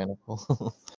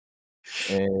 Tyrannical.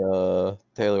 Hey,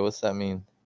 Taylor, what's that mean?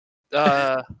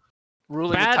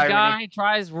 Ruling Bad a tyranny. guy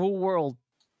tries rule world.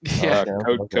 Yeah.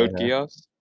 Code Geass?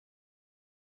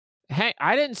 Hey,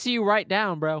 I didn't see you write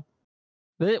down, bro.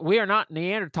 We are not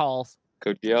Neanderthals.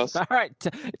 Code Geass? All right.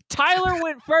 Tyler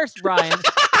went first, Brian.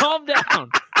 Calm down.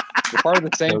 You're part of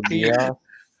the same team. Yeah.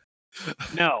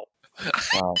 No.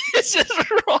 Wow. It's just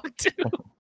wrong too.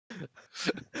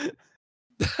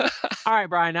 All right,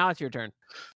 Brian. Now it's your turn.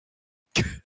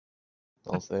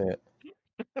 Don't say it.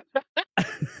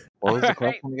 What was the Alright.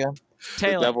 question again? The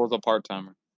Taylor. devil's a part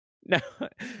timer. No.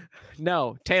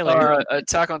 No. Taylor. you're on.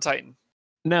 Attack on Titan.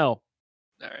 No.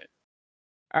 All right.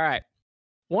 All right.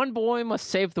 One boy must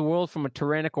save the world from a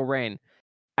tyrannical reign.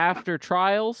 After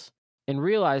trials and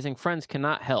realizing friends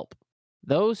cannot help,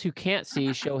 those who can't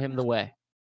see show him the way.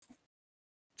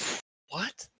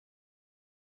 What?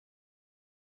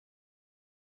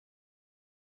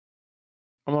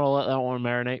 I'm going to let that one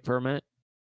marinate for a minute.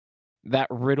 That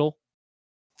riddle.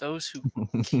 Those who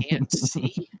can't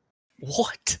see?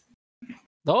 What?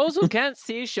 Those who can't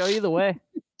see show you the way.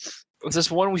 Was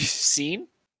this one we've seen?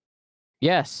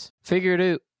 Yes. Figure it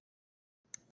out.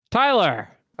 Tyler.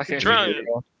 Okay. Trying.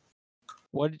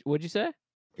 What'd you say?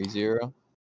 3-0.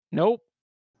 Nope.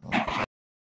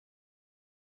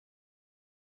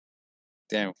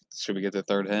 Damn, should we get the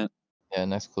third hint? Yeah,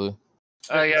 next clue.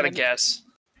 I got a guess.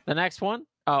 The next one?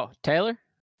 Oh, Taylor?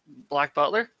 Black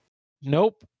Butler?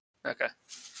 Nope. Okay.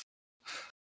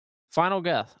 Final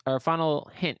guess, or final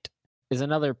hint, is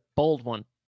another bold one.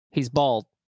 He's bald.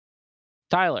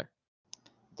 Tyler.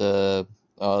 Never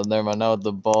mind. Now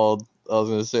the bald. I was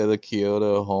gonna say the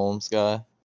Kyoto Holmes guy.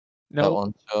 That Nope.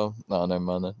 one show. No, never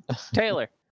mind. Then. Taylor.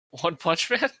 One Punch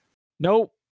Man?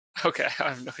 Nope. Okay, I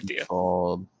have no idea.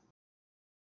 Bald.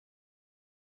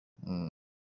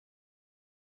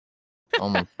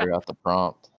 Almost forgot the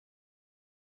prompt.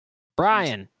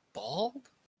 Brian. Bald?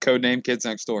 Codename Kids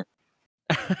Next Door.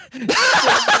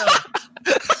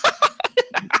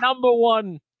 Number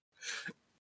one.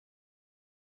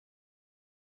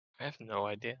 I have no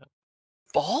idea.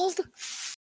 Bald?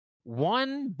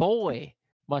 One boy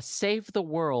must save the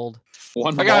world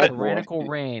One I got from it. tyrannical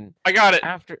reign. I got it.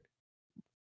 After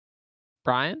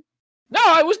Brian?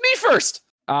 No, it was me first.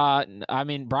 I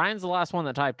mean, Brian's the last one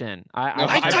that typed in. No, I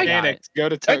I got it. panicked. Go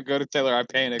to Taylor. I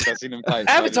panicked. I seen him type.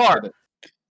 so I just Avatar. did it.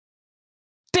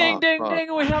 Ding, Oh, ding, fuck.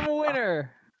 ding! We have a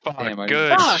winner. Fuck, Damn, I good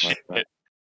didn't Fuck. shit. like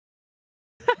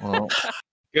that. Well,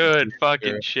 Good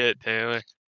fucking shit, Taylor.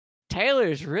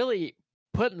 Taylor's really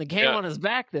putting the game Yeah. on his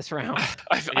back this round.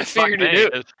 I You figured fucking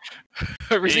it out. is.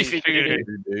 I really You figured it out.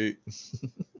 figured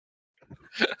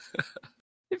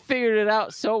He figured it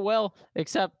out so well,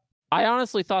 except I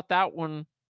honestly thought that one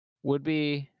would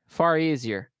be far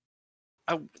easier.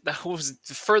 That was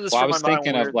the furthest Well, I from was my mind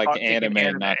thinking when we of were like thinking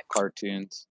anime, not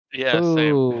cartoons. Yeah,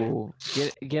 same. Ooh,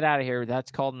 get out of here. That's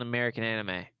called an American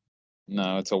anime.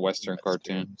 No, it's a Western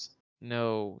cartoon.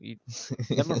 No,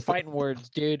 them are fighting words,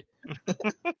 dude.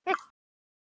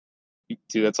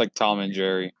 Dude, that's like Tom and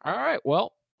Jerry. All right,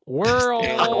 well, we're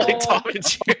all like Tom and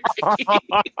Jerry.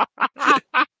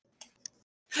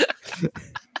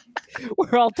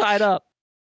 we're all tied up.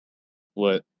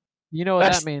 What? You know what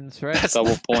That's- that means, right? That's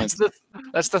Double the, points.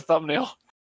 That's the thumbnail.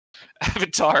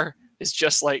 Avatar is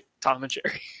just like Tom and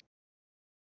Jerry.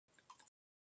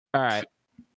 All right.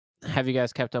 Have you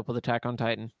guys kept up with Attack on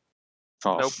Titan?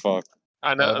 Oh Nope. fuck!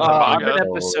 I know. Uh, the I'm manga. an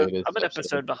Oh, episode. latest I'm an episode.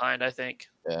 episode behind, I think.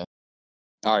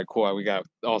 All right, cool. We got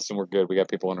Austin. We're good. We got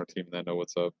people on our team that know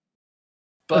what's up.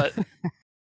 But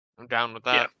I'm down with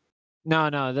that.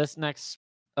 No. This next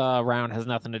round has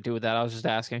nothing to do with that. I was just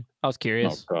asking. I was Oh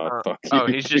curious. god, fuck Oh,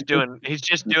 you. he's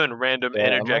just doing random Yeah,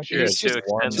 I'm interjections actually to just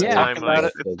extend the Yeah. timeline.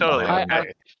 About It's totally I-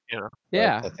 okay. You know,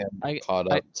 Yeah. I think I'm I-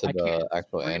 caught I- up to I the can't-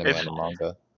 actual anime If- and the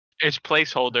manga. it's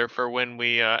placeholder for when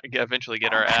we eventually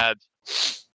get our ads.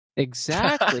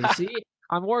 Exactly. See,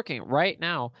 I'm working right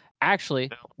now. Actually,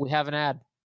 No. we have an ad.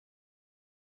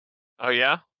 Oh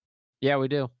yeah. Yeah, we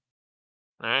do. All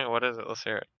right. What is it? Let's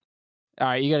hear it. All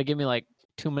right, you got to give me like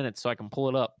 2 minutes so I can pull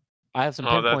it up. I have some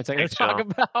Oh, that pinpoints I got to takes talk long.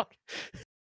 about. All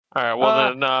right. Well Uh,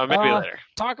 then, maybe uh, later.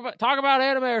 Talk about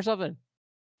anime or something.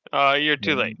 You're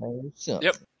too late.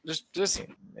 Yep. just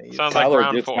Sounds like Tyler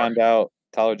round just 4. found out.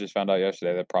 Tyler just found out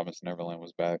yesterday that Promised Neverland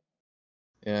was back.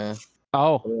 Yeah.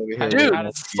 Oh, Dude, how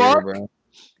did- fuck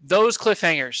those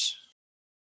cliffhangers.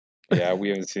 Yeah, we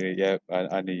haven't seen it yet.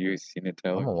 I knew you had seen it,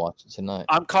 I'm Taylor. gonna watch it tonight.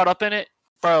 I'm caught up in it,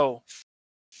 bro.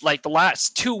 Like the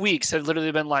last 2 weeks have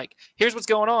literally been like, here's what's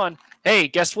going on. Hey,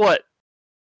 guess what?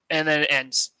 And then it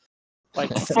ends. Like,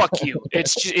 fuck you.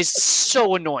 It's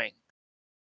so annoying.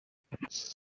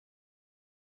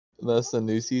 That's the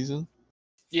new season.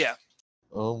 Yeah.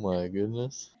 Oh my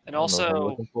goodness. And I don't know if I'm also,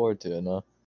 looking forward to it. No.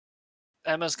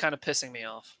 Emma's kind of pissing me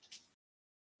off.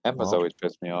 Emma's Well. always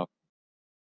pissed me off.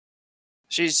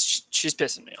 She's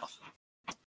pissing me off.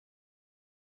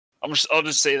 I'll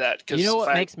just say that because You know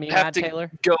what makes me have mad, to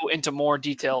Taylor? go into more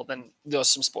detail, then there's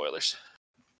some spoilers.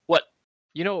 What?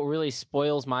 You know what really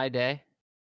spoils my day?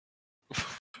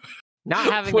 Not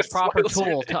having the What proper spoils your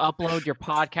tool day? to upload your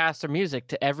podcast or music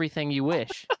to everything you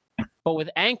wish. But with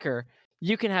Anchor,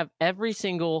 you can have every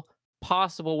single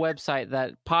possible website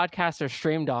that podcasts are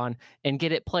streamed on and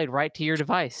get it played right to your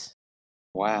device.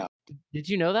 Wow. Did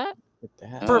you know that?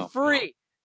 That. For No. free.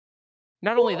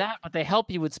 Not only that, but they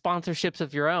help you with sponsorships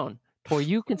of your own, to where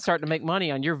you can start to make money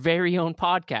on your very own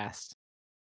podcast.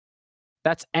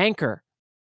 That's Anchor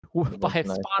by Nice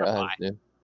Spotify. guys, dude.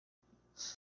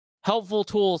 Helpful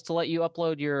tools to let you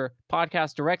upload your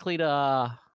podcast directly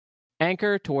to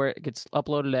Anchor, to where it gets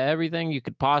uploaded to everything you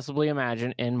could possibly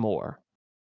imagine and more.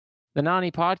 The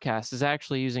Nani podcast is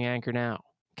actually using Anchor now,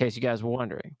 in case you guys were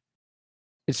wondering.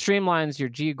 It streamlines your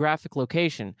geographic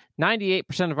location.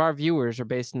 98% of our viewers are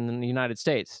based in the United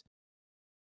States.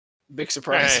 Big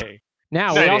surprise. Hey.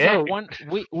 Now we also have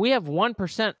 98. we have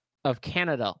 1% of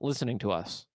Canada listening to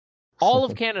us. All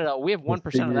of Canada, we have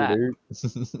 1% of that.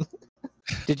 Dude.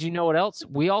 Did you know what else?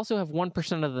 We also have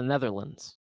 1% of the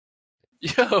Netherlands.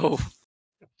 Yo.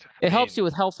 It helps you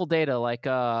with helpful data like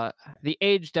the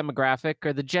age demographic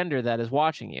or the gender that is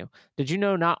watching you. Did you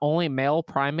know not only male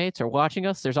primates are watching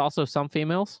us, there's also some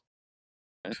females?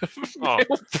 Oh. Male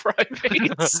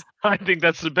primates. I think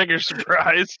that's the bigger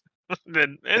surprise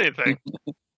than anything.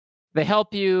 They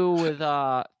help you with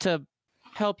to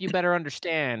help you better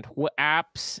understand what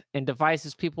apps and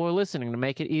devices people are listening to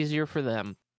make it easier for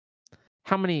them.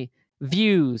 How many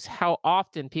views, how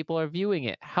often people are viewing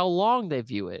it, how long they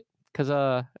view it. Because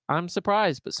I'm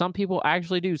surprised, but some people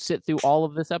actually do sit through all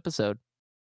of this episode.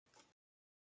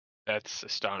 That's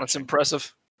astonishing. That's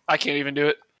impressive. I can't even do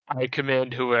it. I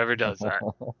commend whoever does that.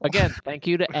 Again, thank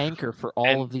you to Anchor for all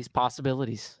And- of these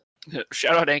possibilities.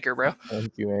 Shout out Anchor, bro.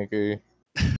 Thank you, Anchor.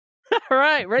 All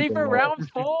right, ready for Good round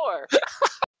 4.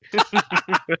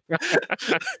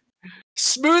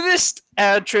 Smoothest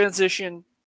ad transition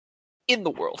in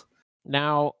the world.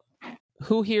 Now,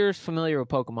 who here is familiar with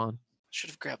Pokemon? Should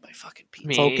have grabbed my fucking pizza.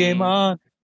 Me. Pokemon.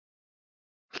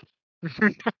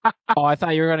 Oh, I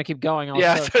thought you were going to keep going. I was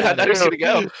Yeah, so I thought excited. it was gonna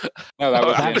go. No, that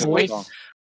was I That was the voice, song.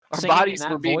 Our singing in bodies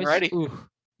that were being voice, ready. ooh.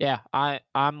 Yeah,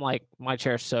 I'm like, my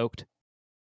chair's soaked.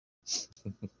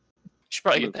 Should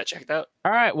probably get that checked out.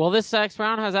 All right, well, this next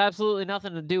round has absolutely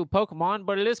nothing to do with Pokemon,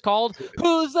 but it is called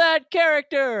Who's That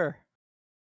Character?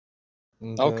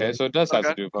 Okay, so it does have to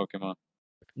Okay. do with Pokemon.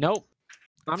 Nope.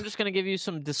 I'm just going to give you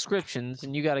some descriptions,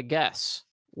 and you got to guess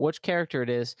which character it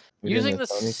is We doing using the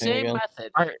Tony thing same again?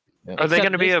 method. Are they except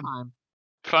going to be this a time-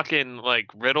 fucking like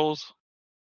riddles?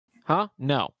 Huh?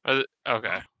 No.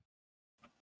 Okay.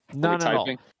 None we at all.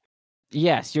 typing?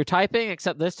 Yes, you're typing,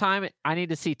 except this time I need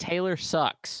to see Taylor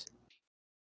sucks.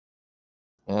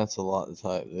 That's a lot to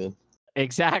type, dude.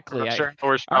 Exactly. I'm sure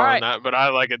we're All spelling right. that, but I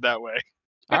like it that way.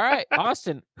 All right,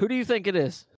 Austin, who do you think it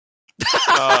is?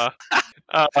 Uh,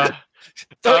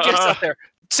 Don't get us out there.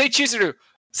 Say Chizuru.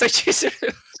 Say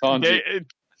Chizuru. Sanji.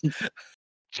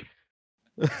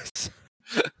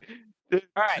 All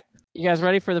right, you guys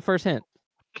ready for the first hint?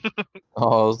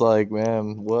 Oh, I was like,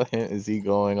 man, what hint is he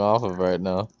going off of right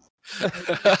now? Too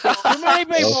many I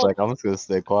was people. like, I'm just gonna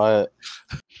stay quiet.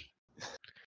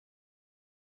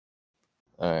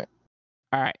 All right.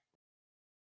 All right.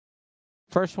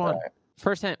 First one. All right.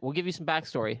 First hint. We'll give you some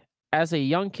backstory. As a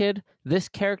young kid, this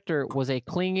character was a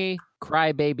clingy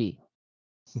crybaby.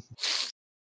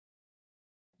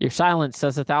 Your silence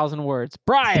says 1,000 words.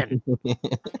 Brian,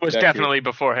 was Deku. definitely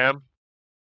before him.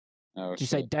 Oh, did you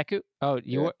say shit. Deku? Oh,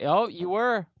 you Yeah. were. Oh, you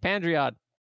were Pandriod.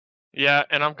 Yeah,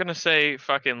 and I'm gonna say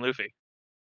fucking Luffy.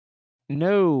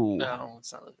 No. No,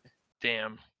 it's not.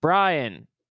 Damn. Brian,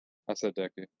 I said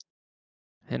Deku.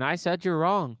 and I said you're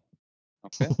wrong.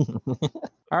 Okay.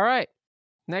 All right.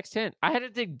 Next hint. I had to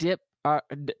dig dip. I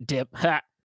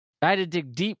had to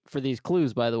dig deep for these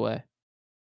clues. By the way,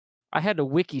 I had to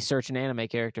wiki search an anime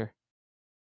character.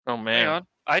 Oh Hang man. on.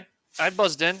 I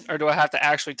buzzed in, or do I have to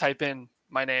actually type in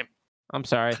my name? I'm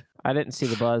sorry, I didn't see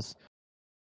the buzz.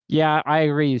 Yeah, I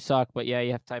agree. You suck, but yeah,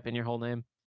 you have to type in your whole name.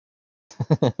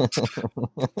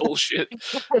 Bullshit.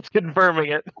 It's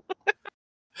confirming it.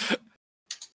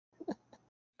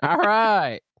 All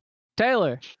right,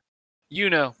 Taylor. You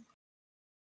know.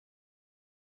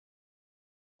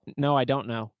 No, I don't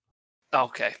know.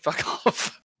 Okay, fuck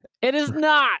off. It is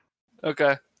not.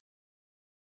 Okay.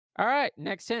 All right,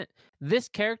 next hint. This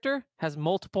character has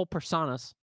multiple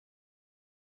personas.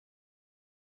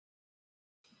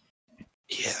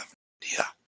 Yeah. Yeah.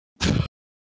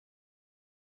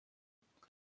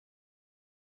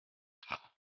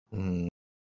 Hmm.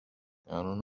 I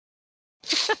don't know.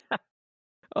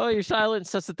 Oh, your silence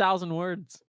says 1,000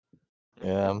 words.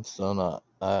 Yeah, I'm still not.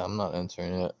 I'm not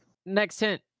answering it. next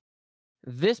hint.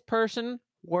 This person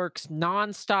works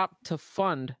nonstop to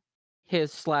fund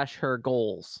his/her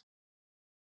goals.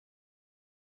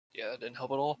 Yeah, that didn't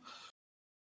help at all.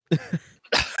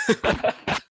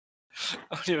 I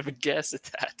don't even guess at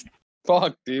that.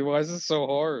 Fuck, dude. Why is this so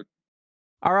hard?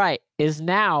 All right, is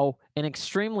now an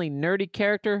extremely nerdy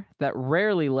character that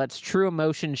rarely lets true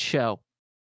emotions show.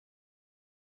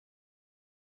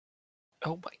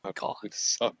 Oh my god. It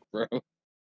suck, bro.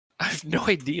 I have no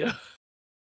idea.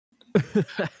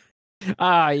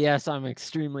 Yes, I'm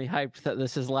extremely hyped that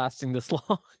this is lasting this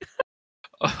long.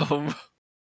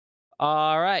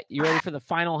 All right, you ready for the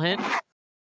final hint?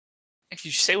 If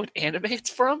you say what anime it's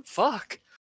from, fuck.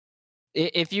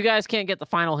 If you guys can't get the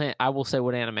final hint, I will say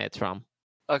what anime it's from.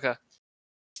 Okay.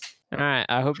 All right,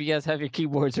 I hope you guys have your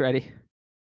keyboards ready.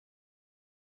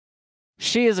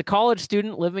 She is a college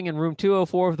student living in room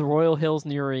 204 of the Royal Hills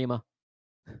near Urima.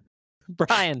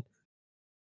 Brian.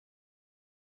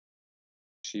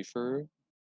 Shifu?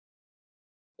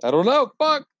 I don't know.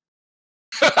 Fuck.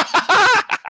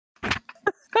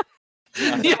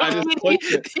 You I just clicked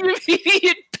it.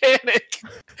 immediate panic.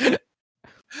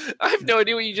 I have no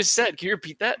idea what you just said. Can you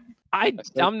repeat that?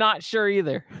 I'm not sure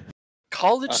either.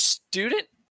 College student?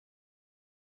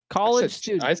 College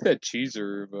student. I said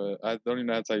Chizuru, but I don't even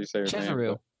know that's how you say her name.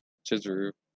 Chizuru.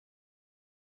 Chizuru.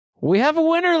 We have a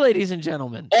winner, ladies and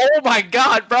gentlemen. Oh my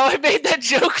god, bro! I made that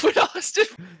joke when Austin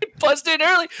busted in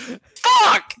early.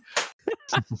 Fuck!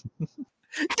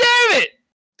 Damn it!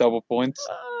 Double points.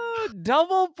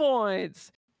 Double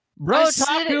points.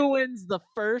 Brotaxu wins the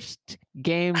first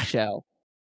game show.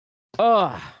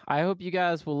 Oh, I hope you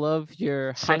guys will love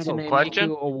your Single Hatsune question?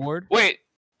 Miku award. Wait,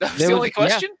 that was There the was- only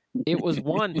question? It was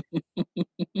one.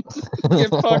 Get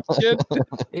fucked, kid.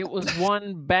 It was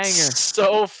one banger.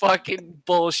 So fucking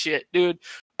bullshit, dude.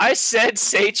 I said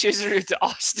say Chizuru to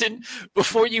Austin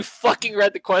before you fucking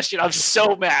read the question. I'm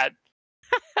so mad.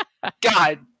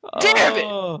 God damn it!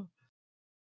 Oh.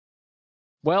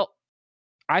 Well,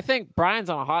 I think Brian's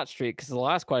on a hot streak because the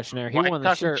last questionnaire, he Why won you the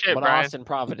talking shirt, shit, but Brian? Austin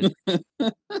profited.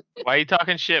 Why are you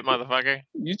talking shit, motherfucker?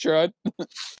 You tried.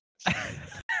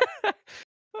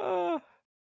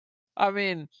 I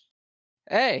mean,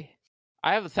 hey,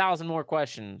 I have 1,000 more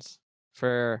questions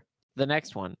for the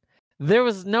next one. There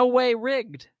was no way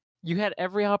rigged. You had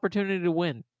every opportunity to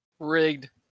win. Rigged.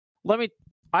 All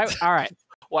right.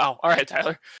 Wow. All right,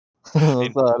 Tyler.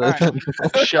 What's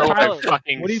that? Show Tyler, I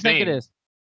fucking What do you think it seen. is?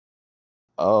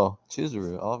 Oh,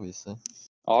 Chizuru, obviously.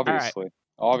 Obviously.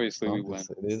 Obviously, we win.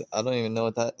 Obviously, dude. I don't even know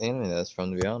what that anime that's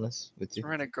from, to be honest with you.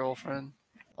 Rent a girlfriend.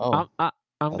 Oh, I'm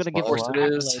That's gonna get why some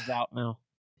it is. accolades out now.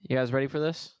 You guys ready for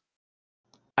this?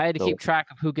 I had to Nope. keep track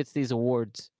of who gets these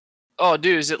awards. Oh,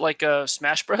 dude, is it like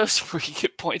Smash Bros. Where you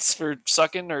get points for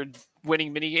sucking or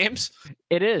winning mini games?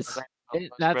 It is. Okay.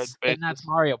 That's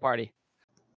Mario Party.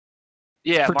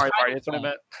 Yeah, For Mario Party. title That's what I play.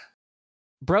 meant.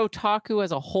 Brotaku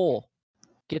as a whole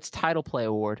gets title play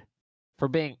award for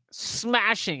being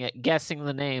smashing at guessing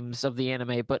the names of the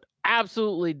anime, but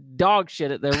absolutely dog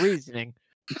shit at their reasoning.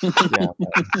 yeah.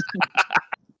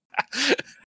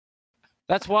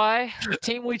 That's why the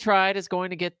team we tried is going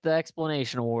to get the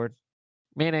explanation award.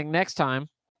 Meaning next time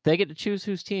they get to choose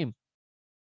whose team.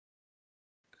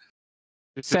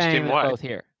 This Saying team they're what? both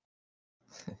here.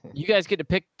 You guys get to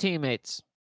pick teammates.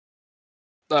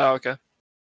 Oh, okay.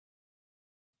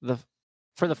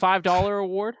 For the $5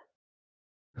 award,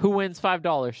 who wins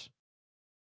 $5?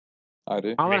 I do.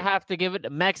 I'm gonna have to give it to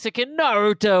Mexican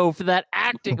Naruto for that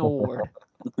acting award.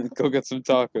 Go get some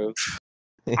tacos.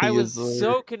 I was Yes,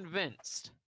 so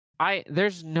convinced.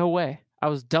 There's no way. I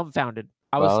was dumbfounded.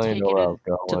 I I was don't even taken know where I in was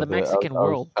going to the with it. Mexican I was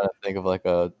world. trying to think of like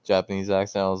a Japanese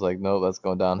accent. I was like, nope, that's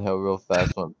going downhill real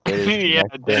fast. Went British, Yeah,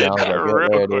 Mexican, dude, I was like, yep, real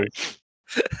there it quick. is.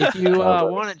 If you I was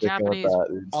like, want a sticking with Japanese, that,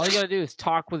 dude. all you gotta do is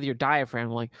talk with your diaphragm,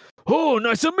 like, "Oh,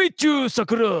 nice to meet you,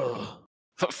 Sakura."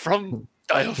 From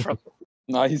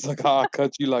Nah, he's like, I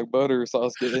cut you like butter,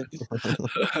 Sasuke.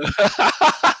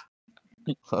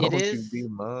 Why It won't is- you be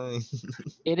mine?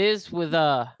 It is with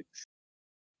a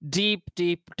deep,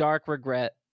 deep, dark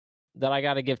regret that I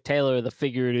got to give Taylor the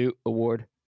Figure It Out award.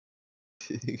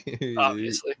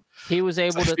 Obviously. He was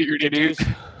able to Figured it deduce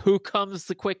who comes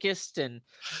the quickest and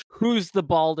who's the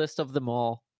baldest of them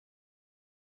all.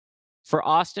 For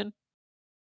Austin,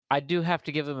 I do have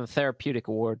to give him a therapeutic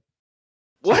award.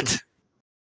 What?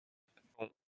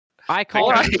 I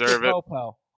call I him deserve Mr. it.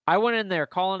 Popo. I went in there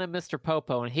calling him Mr.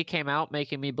 Popo, and he came out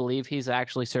making me believe he's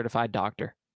actually a certified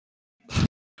doctor.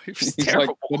 He was He's like,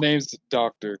 terrible. the name's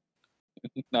Doctor,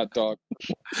 not Doc.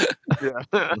 Yeah.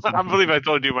 I believe I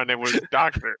told you my name was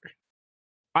Doctor.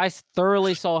 I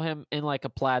thoroughly saw him in like a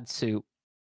plaid suit.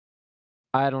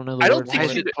 I don't know the I word. don't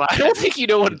think for it. I don't think you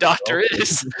know what a doctor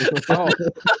is. Oh,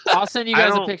 I'll send you I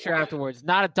guys a don't- picture afterwards.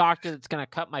 Not a doctor that's gonna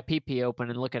cut my pee open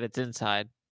and look at its inside,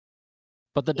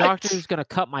 but the What? doctor who's gonna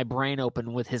cut my brain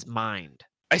open with his mind.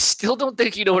 I still don't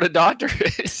think you know what a doctor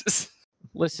is.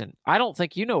 Listen, I don't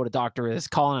think you know what a doctor is.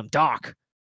 Calling him doc,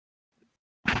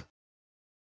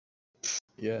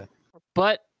 Yeah.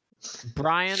 but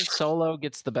Brian Solo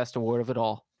gets the best award of it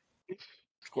all.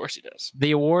 Of course he does.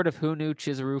 The award of who knew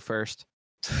Chizuru first.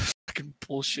 Fucking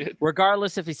bullshit.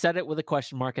 Regardless if he said it with a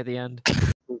question mark at the end.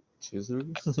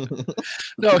 Chizuru?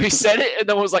 No, he said it and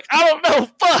then was like, I don't know,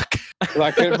 fuck. 'Cause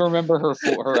I couldn't remember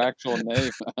her actual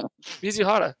name.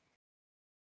 Mizuhara.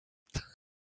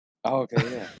 Oh,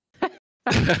 okay,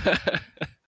 yeah.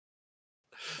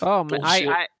 Oh man, Bullshit.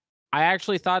 I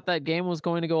actually thought that game was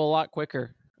going to go a lot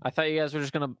quicker. I thought you guys were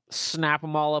just gonna snap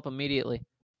them all up immediately.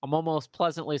 I'm almost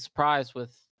pleasantly surprised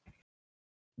with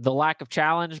the lack of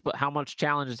challenge, but how much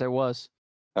challenge there was.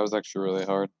 That was actually really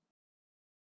hard.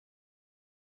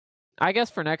 I guess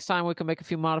for next time we can make a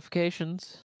few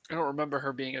modifications. I don't remember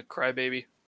her being a crybaby.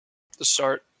 The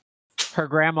start. Her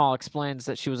grandma explains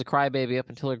that she was a crybaby up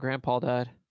until her grandpa died.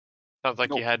 Sounds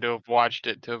like Nope. you had to have watched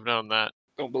it to have known that.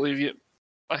 Don't believe you.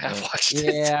 I have Yeah. watched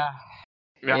it. Yeah.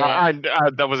 Yeah, Yeah.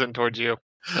 that wasn't towards you.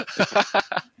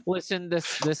 Listen,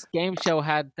 this game show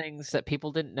had things that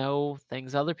people didn't know,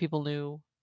 things other people knew.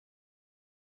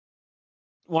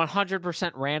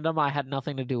 100% random. I had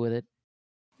nothing to do with it.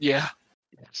 Yeah.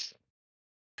 Yes.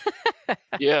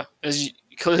 Yeah. As you,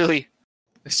 clearly,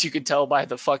 as you could tell by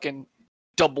the fucking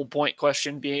double point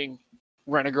question being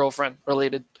rent a girlfriend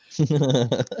related.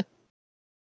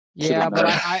 Yeah, Should've but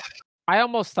known. I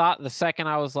almost thought the second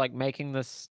I was like making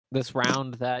this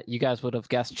round that you guys would have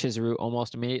guessed Chizuru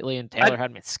almost immediately, and Taylor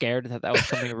had me scared that was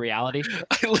coming a reality.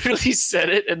 I literally said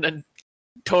it and then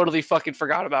totally fucking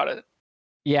forgot about it.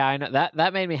 Yeah, I know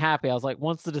that made me happy. I was like,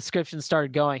 once the description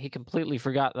started going, he completely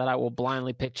forgot that I will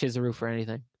blindly pick Chizuru for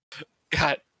anything.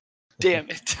 God damn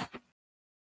it.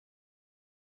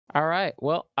 All right.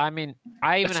 Well, I mean,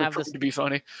 I even That's have this. to be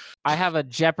funny. I have a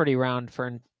Jeopardy round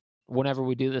for whenever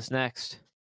we do this next.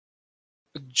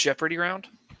 Jeopardy round?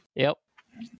 Yep.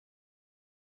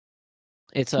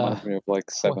 It's Reminds me of like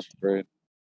 7th grade.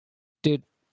 dude.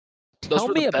 Those Tell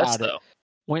were me the about best, it. though.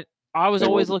 When I was They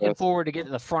were always the looking best. forward to get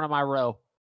to the front of my row.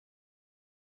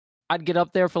 I'd get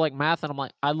up there for like math, and I'm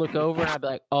like, I'd look over and I'd be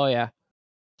like, oh yeah,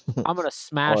 I'm gonna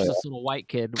smash Oh, yeah. this little white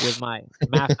kid with my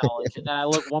math knowledge. And then I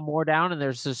look one more down, and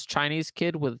there's this Chinese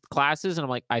kid with glasses, and I'm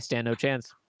like, I stand no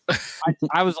chance.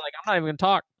 I was like, I'm not even gonna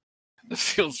talk. It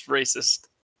feels racist.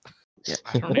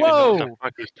 I don't even know what the Whoa!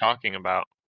 fuck he's talking about.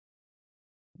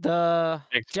 The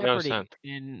Makes no Jeopardy sense.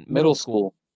 in Middle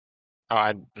school.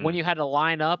 Oh, when you had to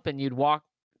line up and you'd walk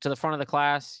to the front of the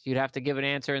class, you'd have to give an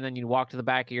answer, and then you'd walk to the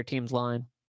back of your team's line.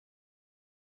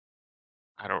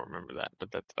 I don't remember that,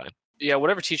 but that's fine. Yeah,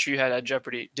 whatever teacher you had at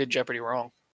Jeopardy did Jeopardy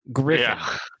wrong. Griffin.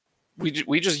 Yeah,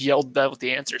 We just yelled that with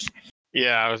the answers.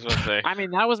 yeah. I was gonna say. I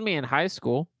mean, that was me in high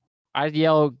school. I'd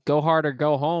yell, go hard or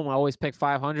go home. I always pick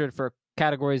 500 for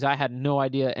categories I had no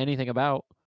idea anything about.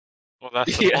 Well,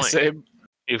 that's the Yeah, point. same.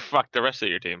 You fucked the rest of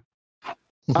your team.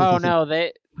 Oh, no,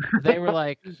 they were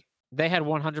like, they had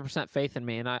 100% faith in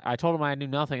me. And I told them I knew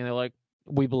nothing. And they're like,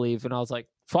 we believe. And I was like,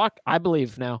 fuck, I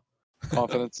believe now.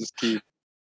 Confidence is key.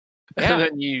 Yeah. And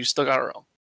then you still got it wrong.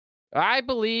 I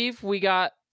believe we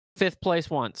got 5th place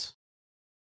once.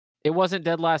 It wasn't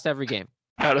dead last every game.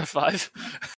 Out of 5.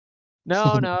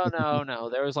 No.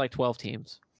 There was like 12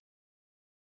 teams.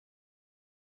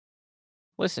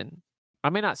 Listen, I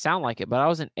may not sound like it, but I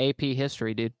was in AP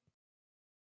history, dude.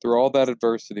 Through all that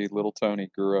adversity, little Tony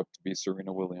grew up to be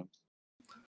Serena Williams.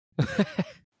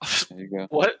 There you go.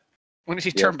 What? When did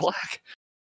he turn black?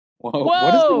 Whoa,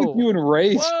 what is it with Whoa! you and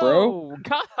race, bro? Whoa,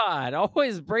 God,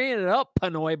 always bringing it up,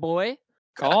 Panoy boy.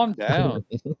 Calm down.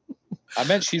 I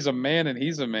meant she's a man and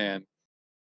he's a man.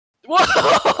 Whoa!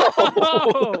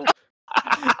 Whoa!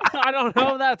 I don't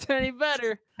know if that's any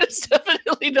better. It's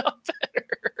definitely not better.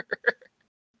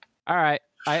 All right,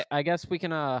 I guess we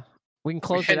can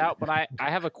close it out, but I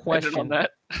have a Ended on question.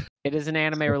 that. It is an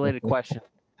anime related question.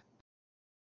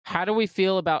 How do we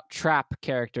feel about trap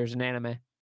characters in anime?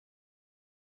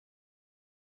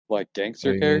 Like gangster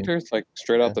Oh, yeah. characters, like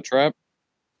straight out Yeah. the trap.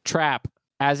 Trap,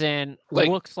 as in Like-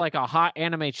 looks like a hot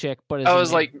anime chick, but is I a was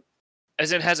man. like,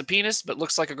 as in has a penis but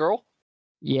looks like a girl?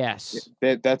 yes.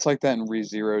 That's like that in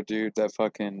ReZero, dude. That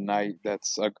fucking knight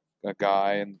that's a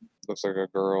guy and looks like a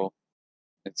girl.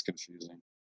 It's confusing.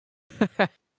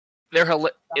 They're Sounds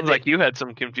like you had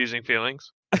some confusing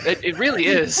feelings. it really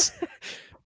is.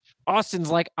 Austin's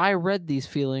like, I read these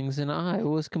feelings and I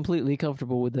was completely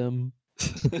comfortable with them.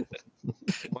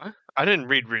 What? I didn't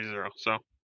read ReZero, so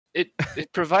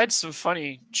It provides some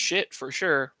funny shit for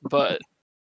sure, but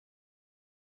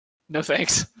no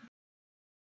thanks.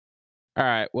 All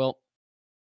right. Well,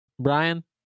 Brian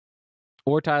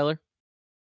or Tyler,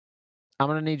 I'm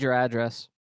gonna need your address.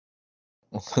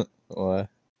 What?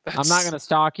 I'm not gonna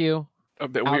stalk you a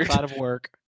bit weird. outside of work,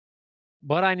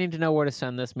 but I need to know where to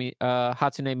send this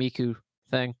Hatsune Miku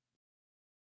thing,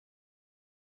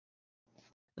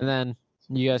 and then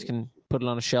you guys can put it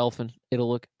on a shelf, and it'll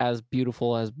look as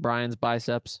beautiful as Brian's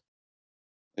biceps.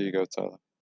 There you go, Tyler.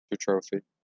 Your trophy.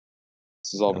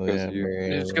 This is all Oh, because yeah, of you.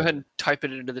 very Just go ahead and type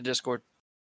it into the Discord.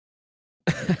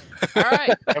 All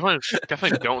right.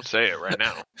 definitely don't say it right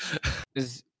now.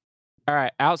 All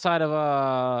right. Outside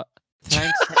of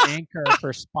thanks to Anchor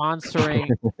for sponsoring.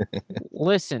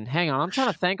 Listen, hang on. I'm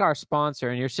trying to thank our sponsor,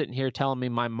 and you're sitting here telling me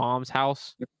my mom's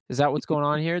house. Is that what's going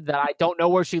on here? That I don't know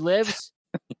where she lives?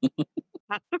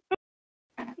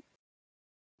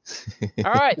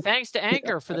 All right. Thanks to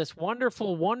Anchor for this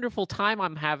wonderful, wonderful time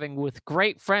I'm having with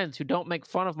great friends who don't make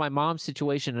fun of my mom's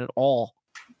situation at all.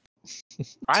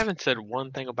 I haven't said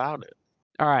one thing about it.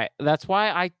 All right. That's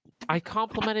why I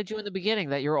complimented you in the beginning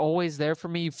that you're always there for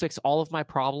me. You fix all of my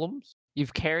problems.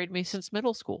 You've carried me since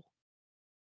middle school.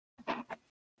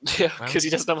 Yeah, because he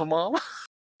doesn't have a mom.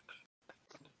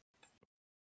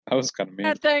 That was kind of mean.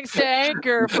 And thanks to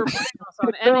Anchor for putting us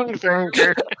on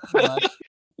any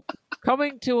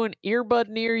coming to an earbud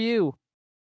near you.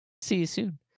 See you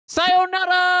soon.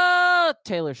 Sayonara!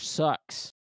 Taylor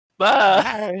sucks.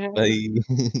 Bye. Bye.